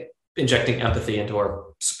 Although I think injecting empathy into our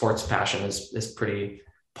sports passion is pretty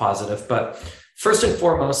positive. But first and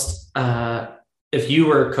foremost, if you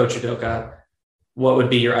were Coach Udoka, what would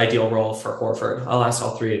be your ideal role for Horford? I'll ask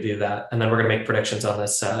all three of you that, and then we're going to make predictions on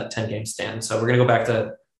this 10-game stand. So we're going to go back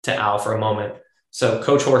to Al for a moment. So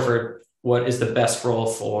Coach Horford, what is the best role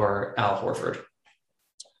for Al Horford?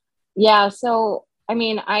 Yeah, so, I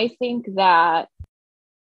mean, I think that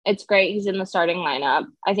it's great he's in the starting lineup.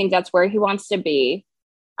 I think that's where he wants to be.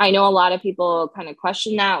 I know a lot of people kind of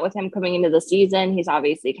question that with him coming into the season. He's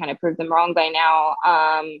obviously kind of proved them wrong by now.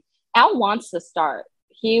 Al wants to start.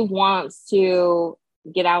 He wants to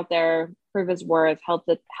get out there, prove his worth, help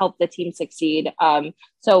the team succeed.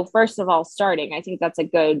 So first of all, starting, I think that's a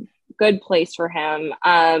good place for him.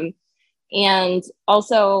 And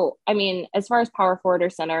also, I mean, as far as power forward or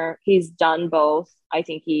center, he's done both. I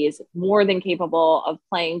think he is more than capable of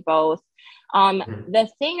playing both. The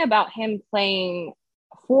thing about him playing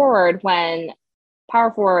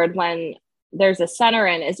power forward, when there's a center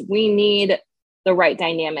in, is we need the right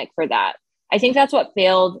dynamic for that. I think that's what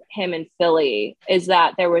failed him in Philly, is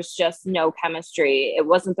that there was just no chemistry. It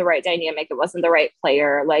wasn't the right dynamic. It wasn't the right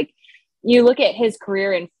player. Like, you look at his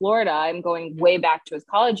career in Florida, I'm going way back to his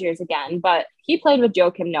college years again, but he played with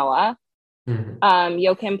Joakim Noah.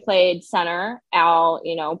 Joakim played center, Al,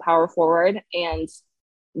 you know, power forward, and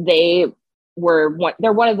they're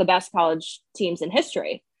one of the best college teams in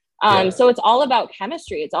history. So it's all about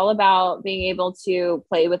chemistry. It's all about being able to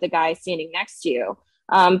play with the guy standing next to you.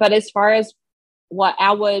 But as far as what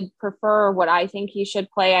Al would prefer, what I think he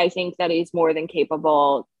should play, I think that he's more than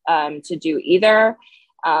capable to do either.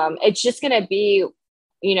 It's just going to be,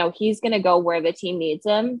 you know, he's going to go where the team needs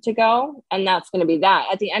him to go. And that's going to be that.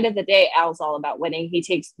 At the end of the day, Al's all about winning. He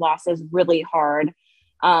takes losses really hard.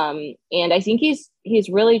 And I think he's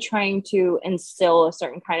really trying to instill a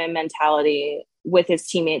certain kind of mentality with his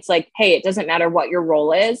teammates. Like, hey, it doesn't matter what your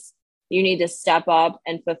role is. You need to step up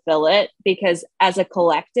and fulfill it, because as a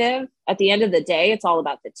collective, at the end of the day, it's all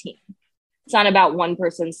about the team. It's not about one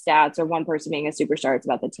person's stats or one person being a superstar. It's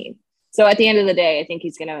about the team. So at the end of the day, I think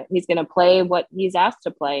he's gonna play what he's asked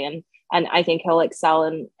to play, and I think he'll excel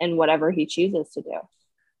in whatever he chooses to do.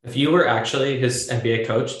 If you were actually his NBA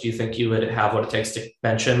coach, do you think you would have what it takes to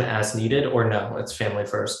bench him as needed, or no, it's family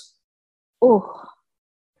first? Oh,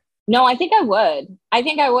 no, I think I would.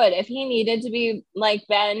 If he needed to be like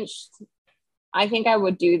benched, I think I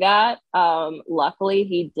would do that. Luckily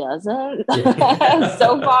he doesn't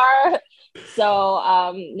so far.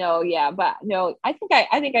 So no, yeah, but no, I think I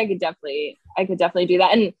could definitely do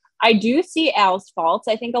that. And I do see Al's faults.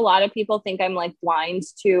 I think a lot of people think I'm like blind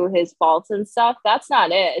to his faults and stuff. That's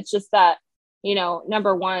not it. It's just that, you know,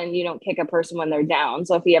 number one, you don't kick a person when they're down.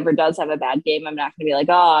 So if he ever does have a bad game, I'm not going to be like,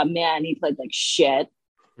 oh man, he played like shit.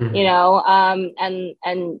 You know,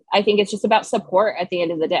 and I think it's just about support at the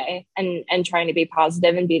end of the day, and trying to be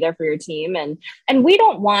positive and be there for your team. And we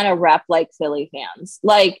don't want to rep like Philly fans.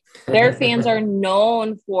 Like, their fans are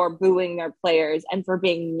known for booing their players and for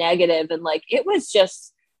being negative. And like, it was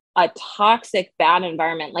just a toxic, bad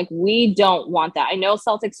environment. Like, we don't want that. I know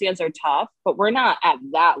Celtics fans are tough, but we're not at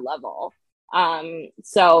that level.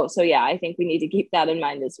 So yeah, I think we need to keep that in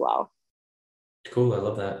mind as well. Cool. I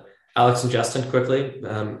love that. Alex and Justin, quickly,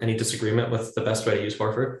 any disagreement with the best way to use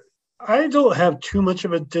Horford? I don't have too much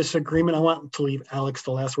of a disagreement. I want to leave Alex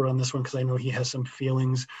the last word on this one because I know he has some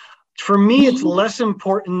feelings. For me, it's less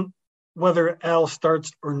important whether Al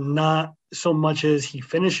starts or not so much as he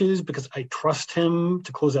finishes, because I trust him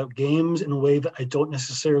to close out games in a way that I don't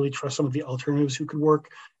necessarily trust some of the alternatives who could work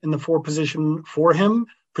in the 4 position for him.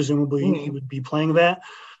 Presumably he would be playing that.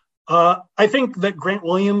 I think that Grant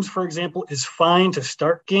Williams, for example, is fine to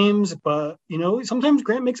start games, but sometimes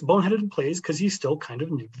Grant makes boneheaded plays because he's still kind of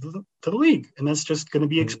new to the league, and that's just going to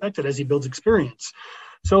be expected as he builds experience.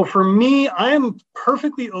 So for me, I am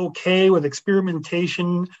perfectly okay with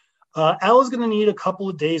experimentation. Al is going to need a couple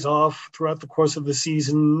of days off throughout the course of the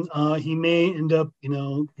season. He may end up,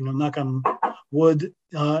 knock on wood,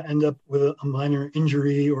 end up with a minor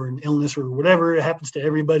injury or an illness or whatever. It happens to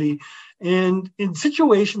everybody. And in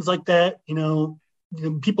situations like that,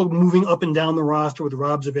 people moving up and down the roster with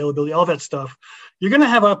Rob's availability, all that stuff, you're going to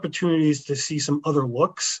have opportunities to see some other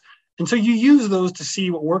looks. And so you use those to see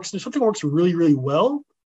what works. And if something works really, really well,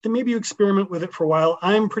 then maybe you experiment with it for a while.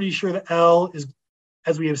 I'm pretty sure that Al is,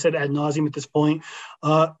 as we have said ad nauseum at this point,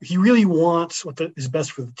 he really wants what is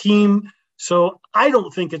best for the team. So I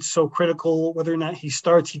don't think it's so critical whether or not he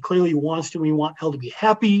starts. He clearly wants to. We want Al to be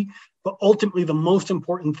happy. But ultimately, the most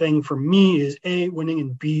important thing for me is A, winning,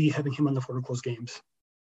 and B, having him on the floor to close games.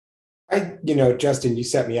 Justin, you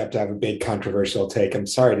set me up to have a big controversial take. I'm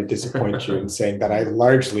sorry to disappoint you in saying that I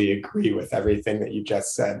largely agree with everything that you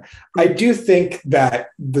just said. I do think that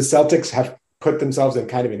the Celtics have put themselves in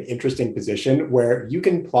kind of an interesting position where you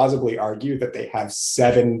can plausibly argue that they have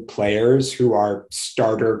 7 players who are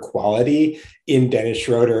starter quality in Dennis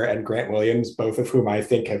Schroeder and Grant Williams, both of whom I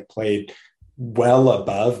think have played well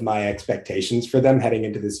above my expectations for them heading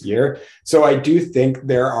into this year. So I do think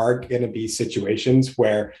there are going to be situations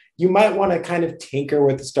where you might want to kind of tinker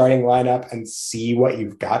with the starting lineup and see what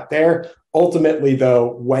you've got there. Ultimately,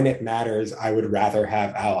 though, when it matters, I would rather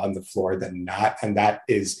have Al on the floor than not. And that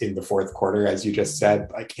is in the 4th quarter, as you just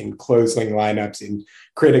said, like in closing lineups, in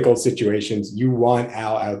critical situations, you want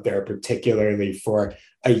Al out there, particularly for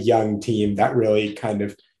a young team that really kind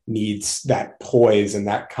of needs that poise and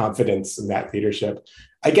that confidence and that leadership.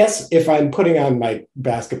 I guess if I'm putting on my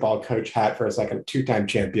basketball coach hat for a second, 2-time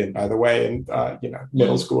champion, by the way, in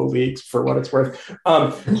middle school leagues for what it's worth.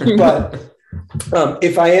 But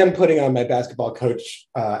if I am putting on my basketball coach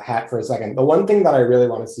hat for a second, the one thing that I really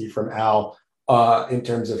want to see from Al in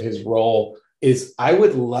terms of his role is I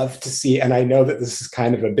would love to see, and I know that this is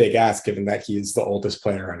kind of a big ask given that he is the oldest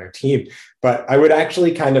player on our team, but I would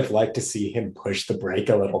actually kind of like to see him push the break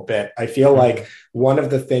a little bit. I feel like one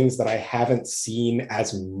of the things that I haven't seen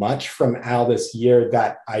as much from Al this year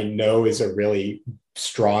that I know is a really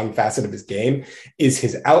strong facet of his game is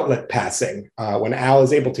his outlet passing. When Al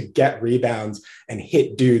is able to get rebounds and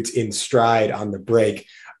hit dudes in stride on the break,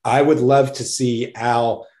 I would love to see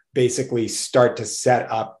Al basically start to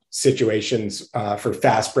set up situations for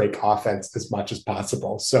fast break offense as much as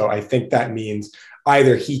possible. So I think that means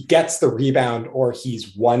either he gets the rebound or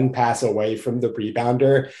he's one pass away from the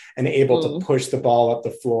rebounder and able to push the ball up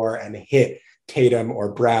the floor and hit Tatum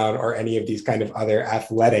or Brown or any of these kind of other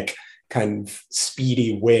athletic kind of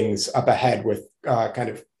speedy wings up ahead with kind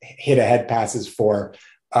of hit ahead passes for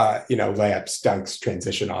layups, dunks,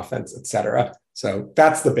 transition offense, etc. So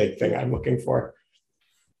that's the big thing I'm looking for.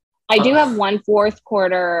 I do have one 4th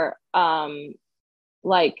quarter,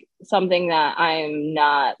 like something that I'm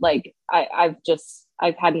not like, I've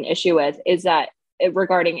had an issue with is that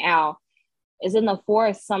regarding Al is in the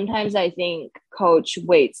 4th. Sometimes I think coach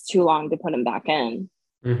waits too long to put him back in.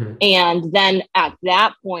 Mm-hmm. And then at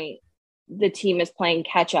that point, the team is playing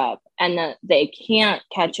catch up and they can't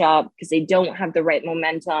catch up because they don't have the right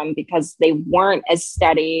momentum because they weren't as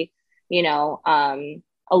steady,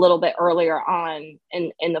 a little bit earlier on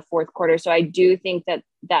in the 4th quarter. So I do think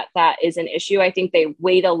that is an issue. I think they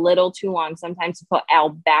wait a little too long sometimes to put Al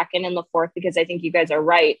back in the 4th, because I think you guys are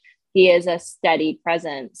right. He is a steady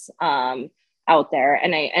presence out there.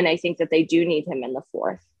 And I think that they do need him in the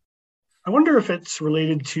 4th. I wonder if it's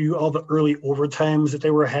related to all the early overtimes that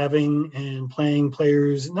they were having and playing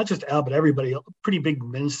players, not just Al, but everybody, pretty big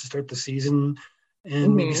minutes to start the season.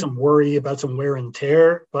 And maybe some worry about some wear and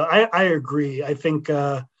tear. But I agree. I think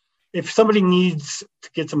if somebody needs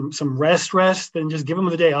to get some rest, then just give them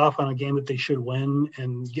the day off on a game that they should win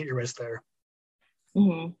and get your rest there.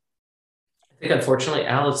 Mm-hmm. I think, unfortunately,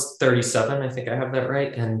 Al is 37. I think I have that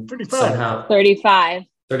right. And 35. Somehow 35.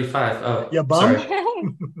 35. Oh, yeah, bum. Sorry.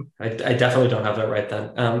 I definitely don't have that right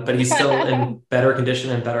then. But he's still in better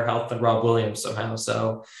condition and better health than Rob Williams somehow.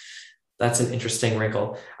 So that's an interesting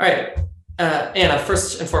wrinkle. All right. Anna,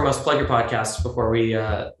 first and foremost, plug your podcast before we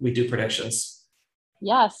do predictions.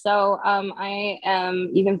 Yeah, so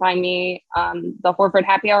you can find me the Horford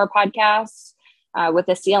Happy Hour podcast with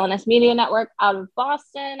the CLNS Media Network out of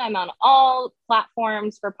Boston. I'm on all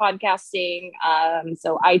platforms for podcasting,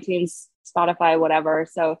 so iTunes, Spotify, whatever.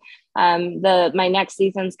 So my next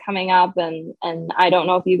season's coming up, and I don't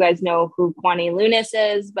know if you guys know who Kwani Lunis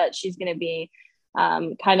is, but she's going to be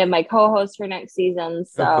kind of my co-host for next season.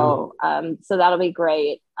 So so that'll be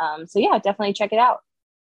great. So yeah, definitely check it out.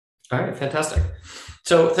 All right, fantastic.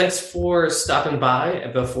 So thanks for stopping by.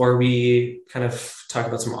 Before we kind of talk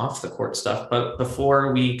about some off the court stuff, but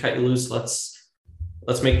before we cut you loose, let's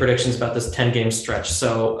make predictions about this 10-game stretch.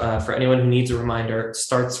 So for anyone who needs a reminder, it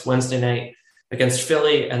starts Wednesday night against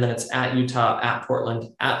Philly, and then it's at Utah, at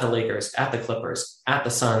Portland, at the Lakers, at the Clippers, at the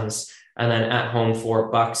Suns, and then at home for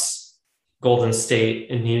Bucks, Golden State,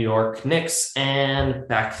 in New York, Knicks, and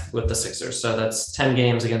back with the Sixers. So that's 10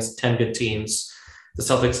 games against 10 good teams. The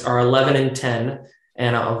Celtics are 11-10,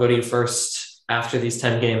 and I'll go to you first. After these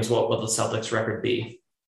 10 games, what will the Celtics record be?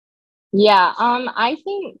 Yeah, I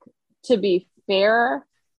think, to be fair,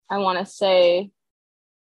 I want to say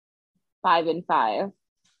 5-5.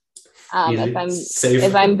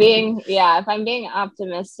 If I'm being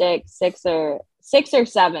optimistic, six or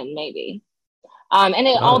seven maybe. And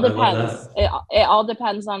it all depends. It all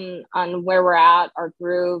depends on where we're at, our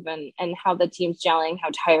groove, and how the team's gelling,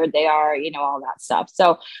 how tired they are, all that stuff.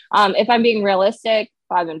 So if I'm being realistic,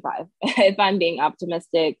 5-5. If I'm being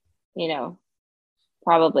optimistic,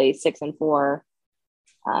 probably 6-4,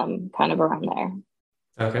 kind of around there.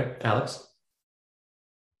 Okay, Alex.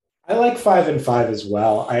 I like 5-5 as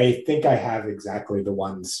well. I think I have exactly the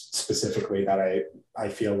ones specifically that I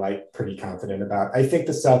feel like pretty confident about. I think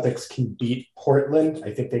the Celtics can beat Portland.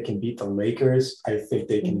 I think they can beat the Lakers. I think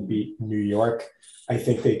they can beat New York. I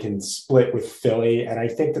think they can split with Philly. And I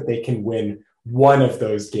think that they can win one of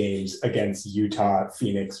those games against Utah,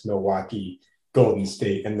 Phoenix, Milwaukee, Golden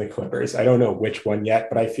State, and the Clippers. I don't know which one yet,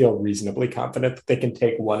 but I feel reasonably confident that they can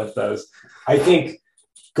take one of those. I think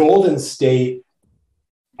Golden State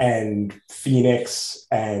and Phoenix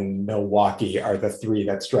and Milwaukee are the three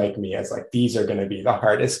that strike me as like, these are going to be the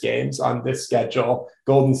hardest games on this schedule.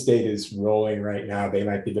 Golden State is rolling right now. They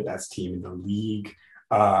might be the best team in the league.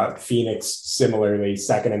 Phoenix, similarly,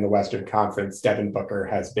 second in the Western Conference. Devin Booker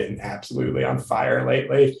has been absolutely on fire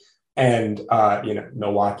lately. And,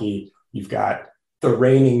 Milwaukee, you've got the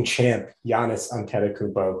reigning champ, Giannis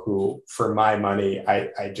Antetokounmpo, who, for my money,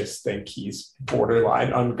 I just think he's borderline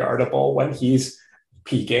unguardable when he's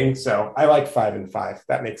peaking. So I like 5-5.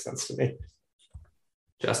 That makes sense to me.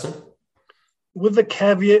 Justin? With the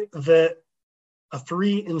caveat that a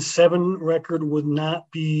 3-7 record would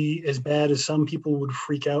not be as bad as some people would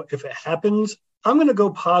freak out if it happens, I'm going to go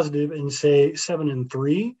positive and say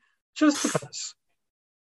 7-3, just because.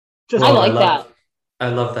 I like that. I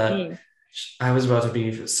love that. I was about to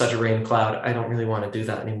be such a rain cloud. I don't really want to do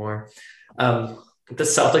that anymore. The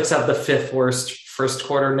Celtics have the 5th worst first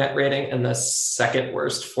quarter net rating and the 2nd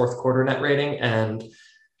worst fourth quarter net rating, and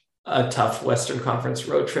a tough Western Conference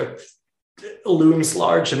road trip looms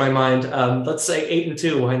large in my mind. Let's say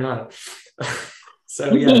 8-2. Why not?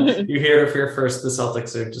 So yeah, you hear it here first. The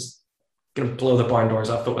Celtics are just going to blow the barn doors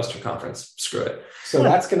off the Western Conference. Screw it. So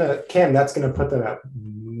that's going to put them at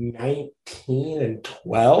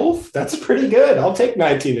 19-12. That's pretty good. I'll take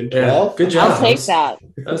 19-12. Yeah, good job. I'll take that.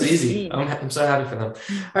 That was easy. I'm so happy for them.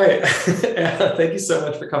 All right. Thank you so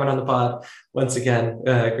much for coming on the pod once again.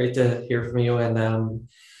 Great to hear from you, and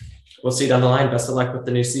we'll see you down the line. Best of luck with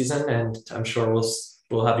the new season, and I'm sure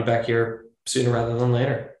we'll have you back here sooner rather than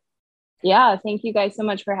later. Yeah, thank you guys so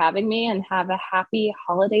much for having me, and have a happy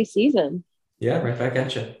holiday season. Yeah, right back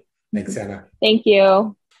at you. Thanks, Anna. Thank you.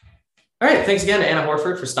 All right. Thanks again to Anna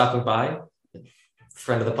Horford for stopping by.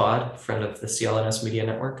 Friend of the pod, friend of the CLNS Media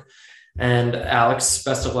Network. And Alex,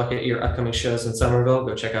 best of luck at your upcoming shows in Somerville.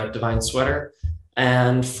 Go check out Divine Sweater.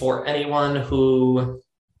 And for anyone who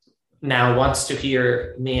now wants to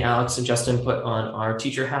hear me, Alex, and Justin put on our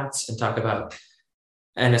teacher hats and talk about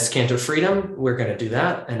Enes Kanter freedom, we're going to do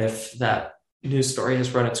that. And if that news story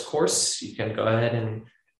has run its course, you can go ahead and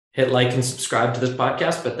hit like and subscribe to this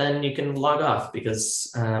podcast, but then you can log off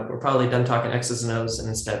because we're probably done talking X's and O's, and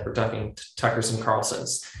instead we're talking Tuckers and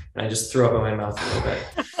Carlsons. And I just threw up in my mouth a little bit.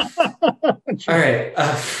 All right.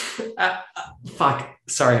 Fuck.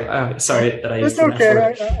 Sorry. Sorry that I used It's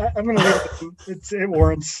okay. I'm going to it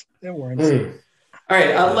warrants. It warrants. All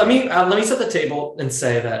right. Let me set the table and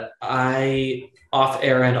say that I, off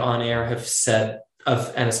air and on air, have said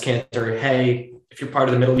of Enes Kanter, hey, if you're part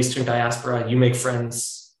of the Middle Eastern diaspora, you make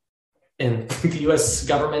friends in the U.S.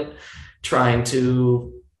 government, trying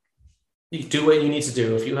to do what you need to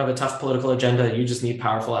do. If you have a tough political agenda, you just need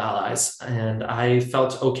powerful allies. And I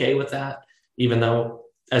felt okay with that, even though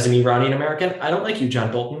as an Iranian American, I don't like you,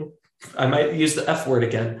 John Bolton. I might use the F word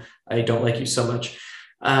again. I don't like you so much.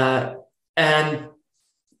 And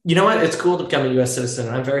you know what? It's cool to become a US citizen.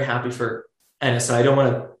 And I'm very happy for Enes. And I don't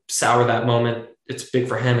want to sour that moment. It's big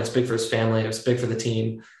for him. It's big for his family. It's big for the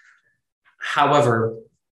team. However,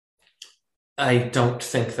 I don't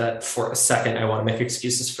think that for a second I want to make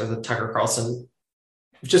excuses for the Tucker Carlson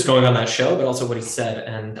just going on that show, but also what he said.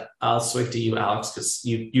 And I'll swing to you, Alex, because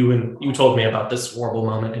you told me about this horrible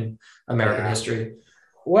moment in American history.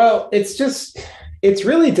 Well, it's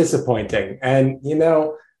really disappointing. And, you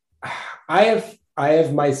know, I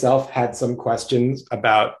have myself had some questions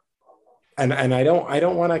about, and I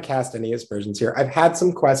don't want to cast any aspersions here. I've had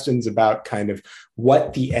some questions about kind of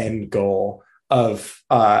what the end goal of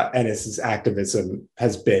Enes's activism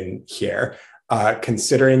has been here,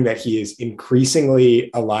 considering that he is increasingly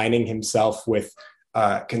aligning himself with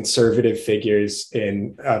conservative figures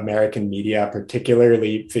in American media,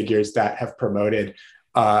 particularly figures that have promoted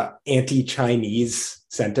anti-Chinese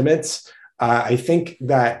sentiments. I think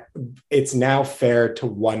that it's now fair to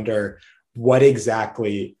wonder what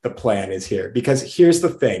exactly the plan is here. Because here's the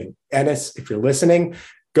thing, Enes, if you're listening,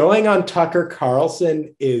 going on Tucker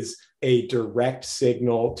Carlson is a direct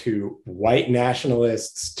signal to white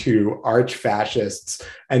nationalists, to arch fascists,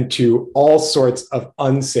 and to all sorts of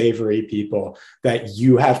unsavory people that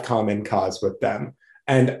you have common cause with them.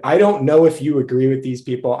 And I don't know if you agree with these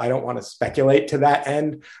people. I don't want to speculate to that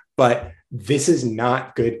end, but this is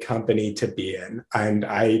not good company to be in. And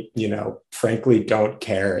I, frankly, don't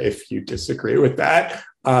care if you disagree with that.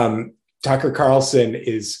 Tucker Carlson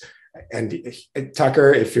is, and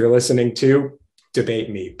Tucker, if you're listening to, debate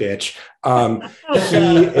me, bitch.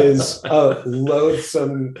 He is a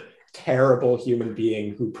loathsome, terrible human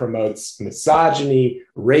being who promotes misogyny,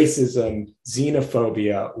 racism,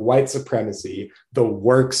 xenophobia, white supremacy, the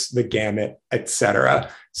works, the gamut, etc.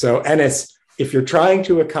 So, Enes, if you're trying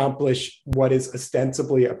to accomplish what is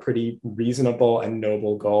ostensibly a pretty reasonable and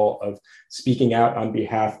noble goal of speaking out on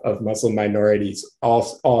behalf of Muslim minorities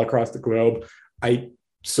all across the globe, I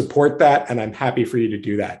support that, and I'm happy for you to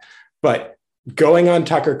do that. But going on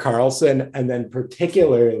Tucker Carlson and then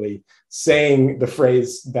particularly saying the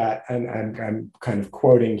phrase that, and I'm kind of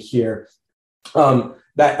quoting here,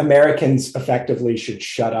 that Americans effectively should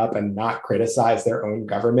shut up and not criticize their own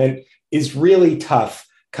government is really tough,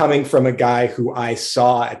 coming from a guy who I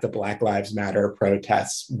saw at the Black Lives Matter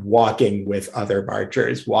protests, walking with other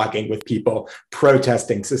marchers, walking with people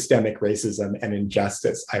protesting systemic racism and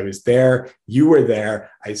injustice. I was there. You were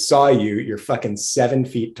there. I saw you. You're fucking 7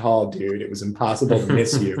 feet tall, dude. It was impossible to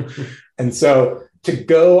miss you. And so to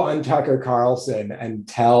go on Tucker Carlson and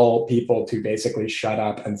tell people to basically shut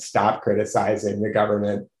up and stop criticizing the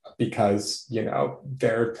government because,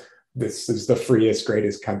 this is the freest,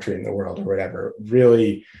 greatest country in the world or whatever,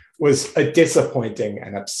 really was a disappointing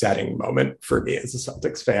and upsetting moment for me as a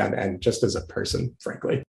Celtics fan and just as a person,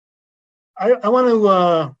 frankly. I want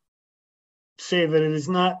to say that it is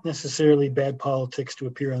not necessarily bad politics to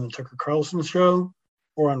appear on the Tucker Carlson show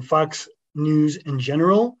or on Fox News in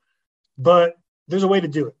general, but there's a way to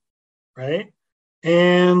do it, right?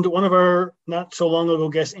 And one of our not so long ago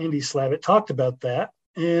guests, Andy Slavitt, talked about that.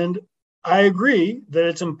 And I agree that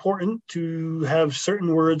it's important to have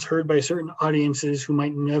certain words heard by certain audiences who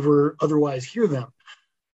might never otherwise hear them.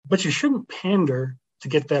 But you shouldn't pander to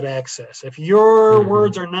get that access. If your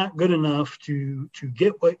words are not good enough to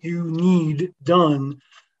get what you need done,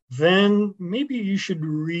 then maybe you should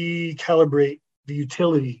recalibrate the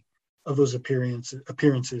utility of those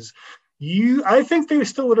appearances. I think they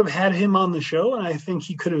still would have had him on the show, and I think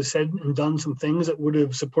he could have said and done some things that would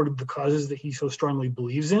have supported the causes that he so strongly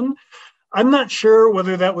believes in. I'm not sure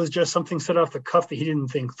whether that was just something set off the cuff that he didn't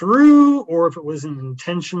think through, or if it was an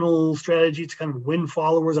intentional strategy to kind of win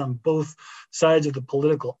followers on both sides of the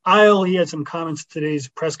political aisle. He had some comments at today's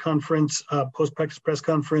press conference, post-practice press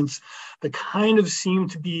conference, that kind of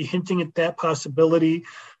seemed to be hinting at that possibility.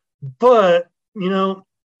 But,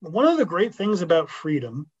 one of the great things about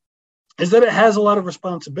freedom is that it has a lot of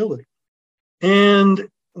responsibility. And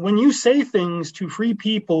when you say things to free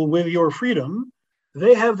people with your freedom,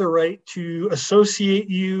 they have the right to associate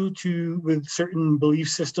you with certain belief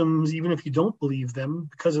systems, even if you don't believe them,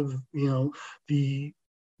 because of the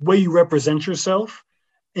way you represent yourself.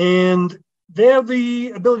 And they have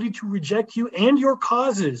the ability to reject you and your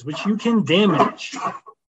causes, which you can damage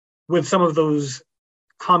with some of those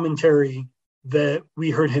commentary that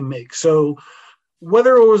we heard him make. So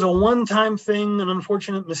whether it was a one-time thing, an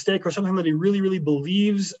unfortunate mistake, or something that he really, really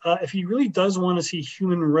believes, if he really does want to see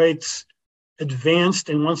human rights advanced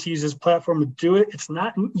and wants to use his platform to do it, it's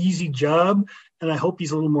not an easy job. And I hope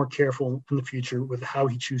he's a little more careful in the future with how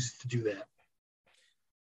he chooses to do that.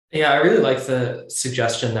 Yeah, I really like the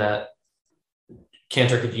suggestion that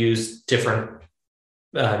Cantor could use different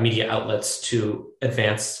media outlets to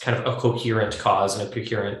advance kind of a coherent cause and a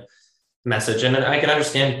coherent message. And I can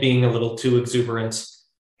understand being a little too exuberant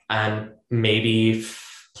and maybe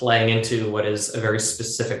playing into what is a very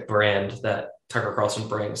specific brand that Tucker Carlson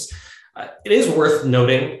brings. It is worth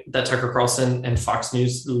noting that Tucker Carlson and Fox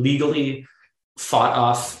News legally fought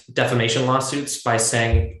off defamation lawsuits by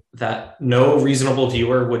saying that no reasonable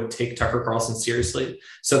viewer would take Tucker Carlson seriously.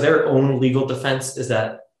 So their own legal defense is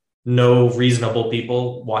that no reasonable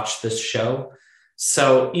people watch this show.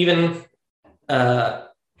 So even,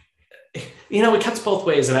 it cuts both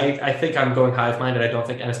ways. And I think I'm going hive minded. I don't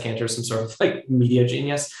think Enes Kanter is some sort of like media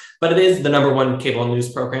genius, but it is the number one cable news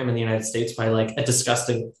program in the United States by like a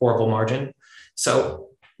disgusting, horrible margin. So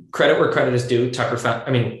credit where credit is due.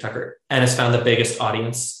 Enes found the biggest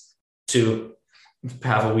audience to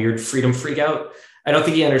have a weird freedom freak out. I don't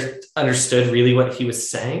think he understood really what he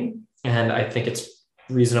was saying. And I think it's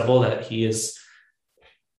reasonable that he is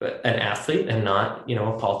an athlete and not,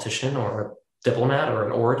 a politician or a diplomat or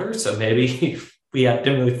an orator. So maybe we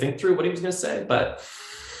didn't really think through what he was going to say. But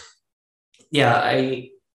yeah, I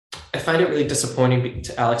find it really disappointing.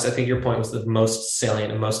 Alex, I think your point was the most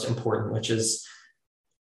salient and most important, which is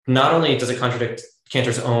not only does it contradict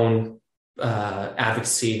Cantor's own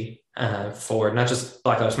advocacy for not just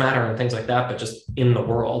Black Lives Matter and things like that, but just in the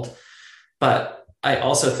world. But I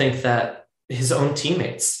also think that his own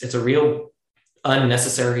teammates, it's a real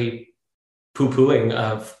unnecessary poo-pooing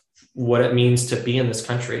of what it means to be in this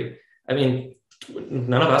country. I mean,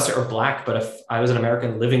 none of us are Black, but if I was an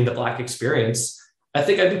American living the Black experience, I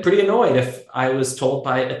think I'd be pretty annoyed if I was told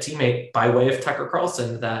by a teammate by way of Tucker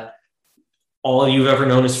Carlson that all you've ever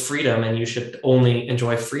known is freedom and you should only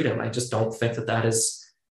enjoy freedom. I just don't think that that is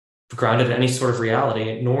grounded in any sort of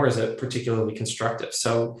reality, nor is it particularly constructive.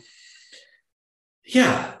 So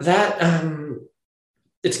yeah, that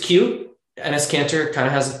it's cute. Enes Kanter kind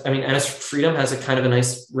of has, Enes freedom has a kind of a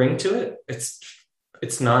nice ring to it.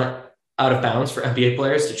 It's not out of bounds for NBA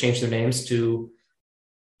players to change their names to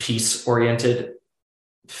peace-oriented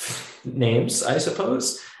names, I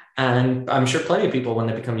suppose. And I'm sure plenty of people, when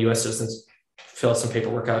they become US citizens, fill some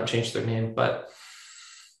paperwork out and change their name. But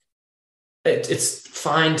it's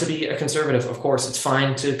fine to be a conservative, of course. It's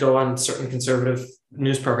fine to go on certain conservative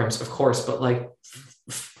news programs, of course. But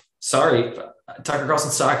sorry, Tucker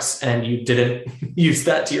Carlson sucks, and you didn't use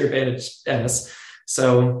that to your advantage, Enes.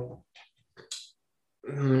 So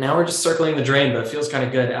now we're just circling the drain, but it feels kind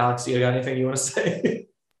of good. Alex, you got anything you want to say?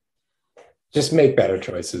 Just make better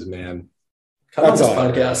choices, man. Come on this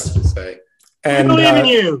podcast. To say. And we believe in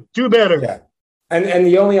you. Do better. Yeah. And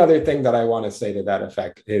the only other thing that I want to say to that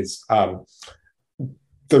effect is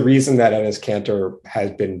the reason that Enes Kanter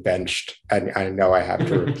has been benched, and I know I have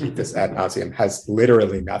to repeat this ad nauseum, has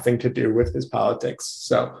literally nothing to do with his politics.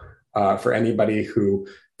 So for anybody who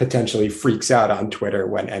potentially freaks out on Twitter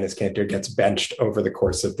when Enes Kanter gets benched over the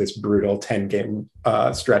course of this brutal 10-game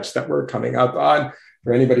stretch that we're coming up on,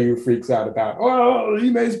 for anybody who freaks out about,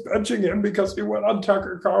 Ime's benching him because he went on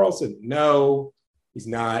Tucker Carlson. No, he's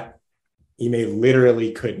not. Ime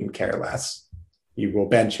literally couldn't care less. He will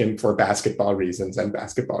bench him for basketball reasons and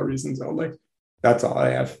basketball reasons only. That's all I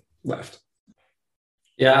have left.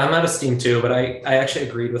 Yeah, I'm out of steam too, but I actually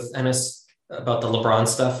agreed with Enes about the LeBron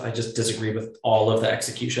stuff. I just disagreed with all of the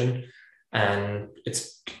execution. And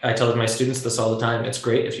I tell my students this all the time. It's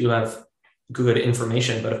great if you have good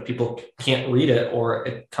information, but if people can't read it or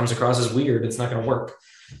it comes across as weird, it's not going to work.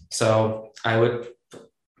 So I would,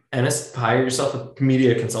 Enes, hire yourself a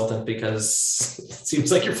media consultant because it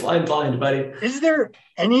seems like you're flying blind, buddy. Is there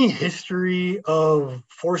any history of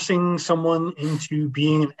forcing someone into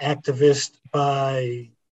being an activist by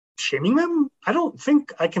shaming them? I don't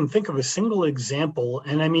think I can think of a single example.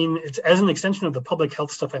 And I mean, it's as an extension of the public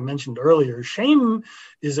health stuff I mentioned earlier. Shame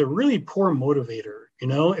is a really poor motivator. You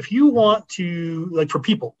know, if you want to, like for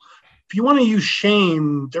people, if you want to use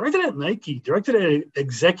shame directed at Nike, directed at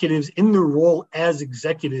executives in their role as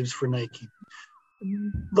executives for Nike.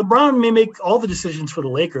 LeBron may make all the decisions for the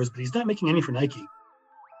Lakers, but he's not making any for Nike.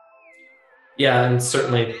 Yeah, and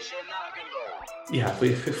certainly, yeah,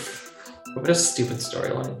 what a stupid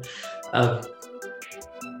storyline.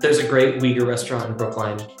 There's a great Uyghur restaurant in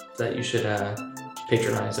Brookline that you should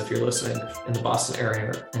patronize if you're listening in the Boston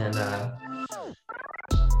area. And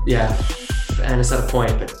yeah, and it's at a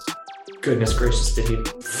point, but goodness gracious, did he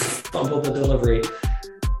fumble the delivery.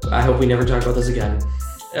 I hope we never talk about this again.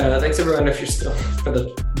 Thanks everyone, if you're still, for the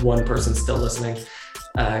one person still listening.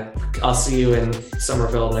 I'll see you in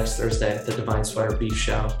Somerville next Thursday at the Divine Sweater Beef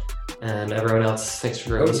Show. And everyone else, thanks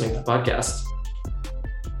for listening to the podcast.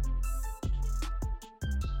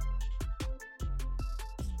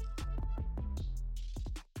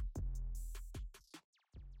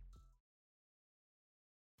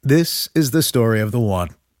 This is the story of the one.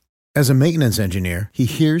 As a maintenance engineer, he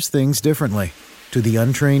hears things differently. To the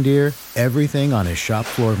untrained ear, everything on his shop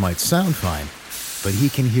floor might sound fine, but he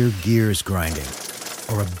can hear gears grinding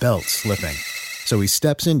or a belt slipping. So he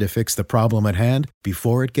steps in to fix the problem at hand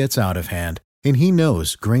before it gets out of hand. And he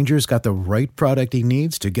knows Grainger's got the right product he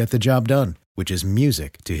needs to get the job done, which is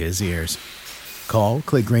music to his ears. Call,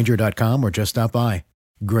 click Grainger.com, or just stop by.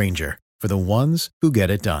 Grainger, for the ones who get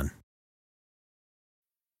it done.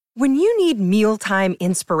 When you need mealtime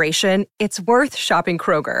inspiration, it's worth shopping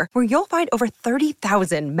Kroger, where you'll find over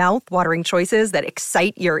 30,000 mouth-watering choices that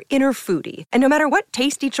excite your inner foodie. And no matter what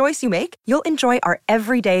tasty choice you make, you'll enjoy our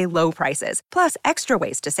everyday low prices, plus extra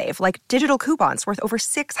ways to save, like digital coupons worth over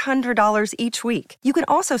 $600 each week. You can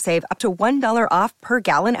also save up to $1 off per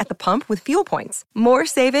gallon at the pump with fuel points. More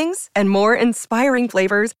savings and more inspiring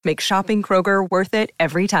flavors make shopping Kroger worth it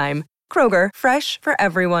every time. Kroger, fresh for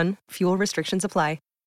everyone. Fuel restrictions apply.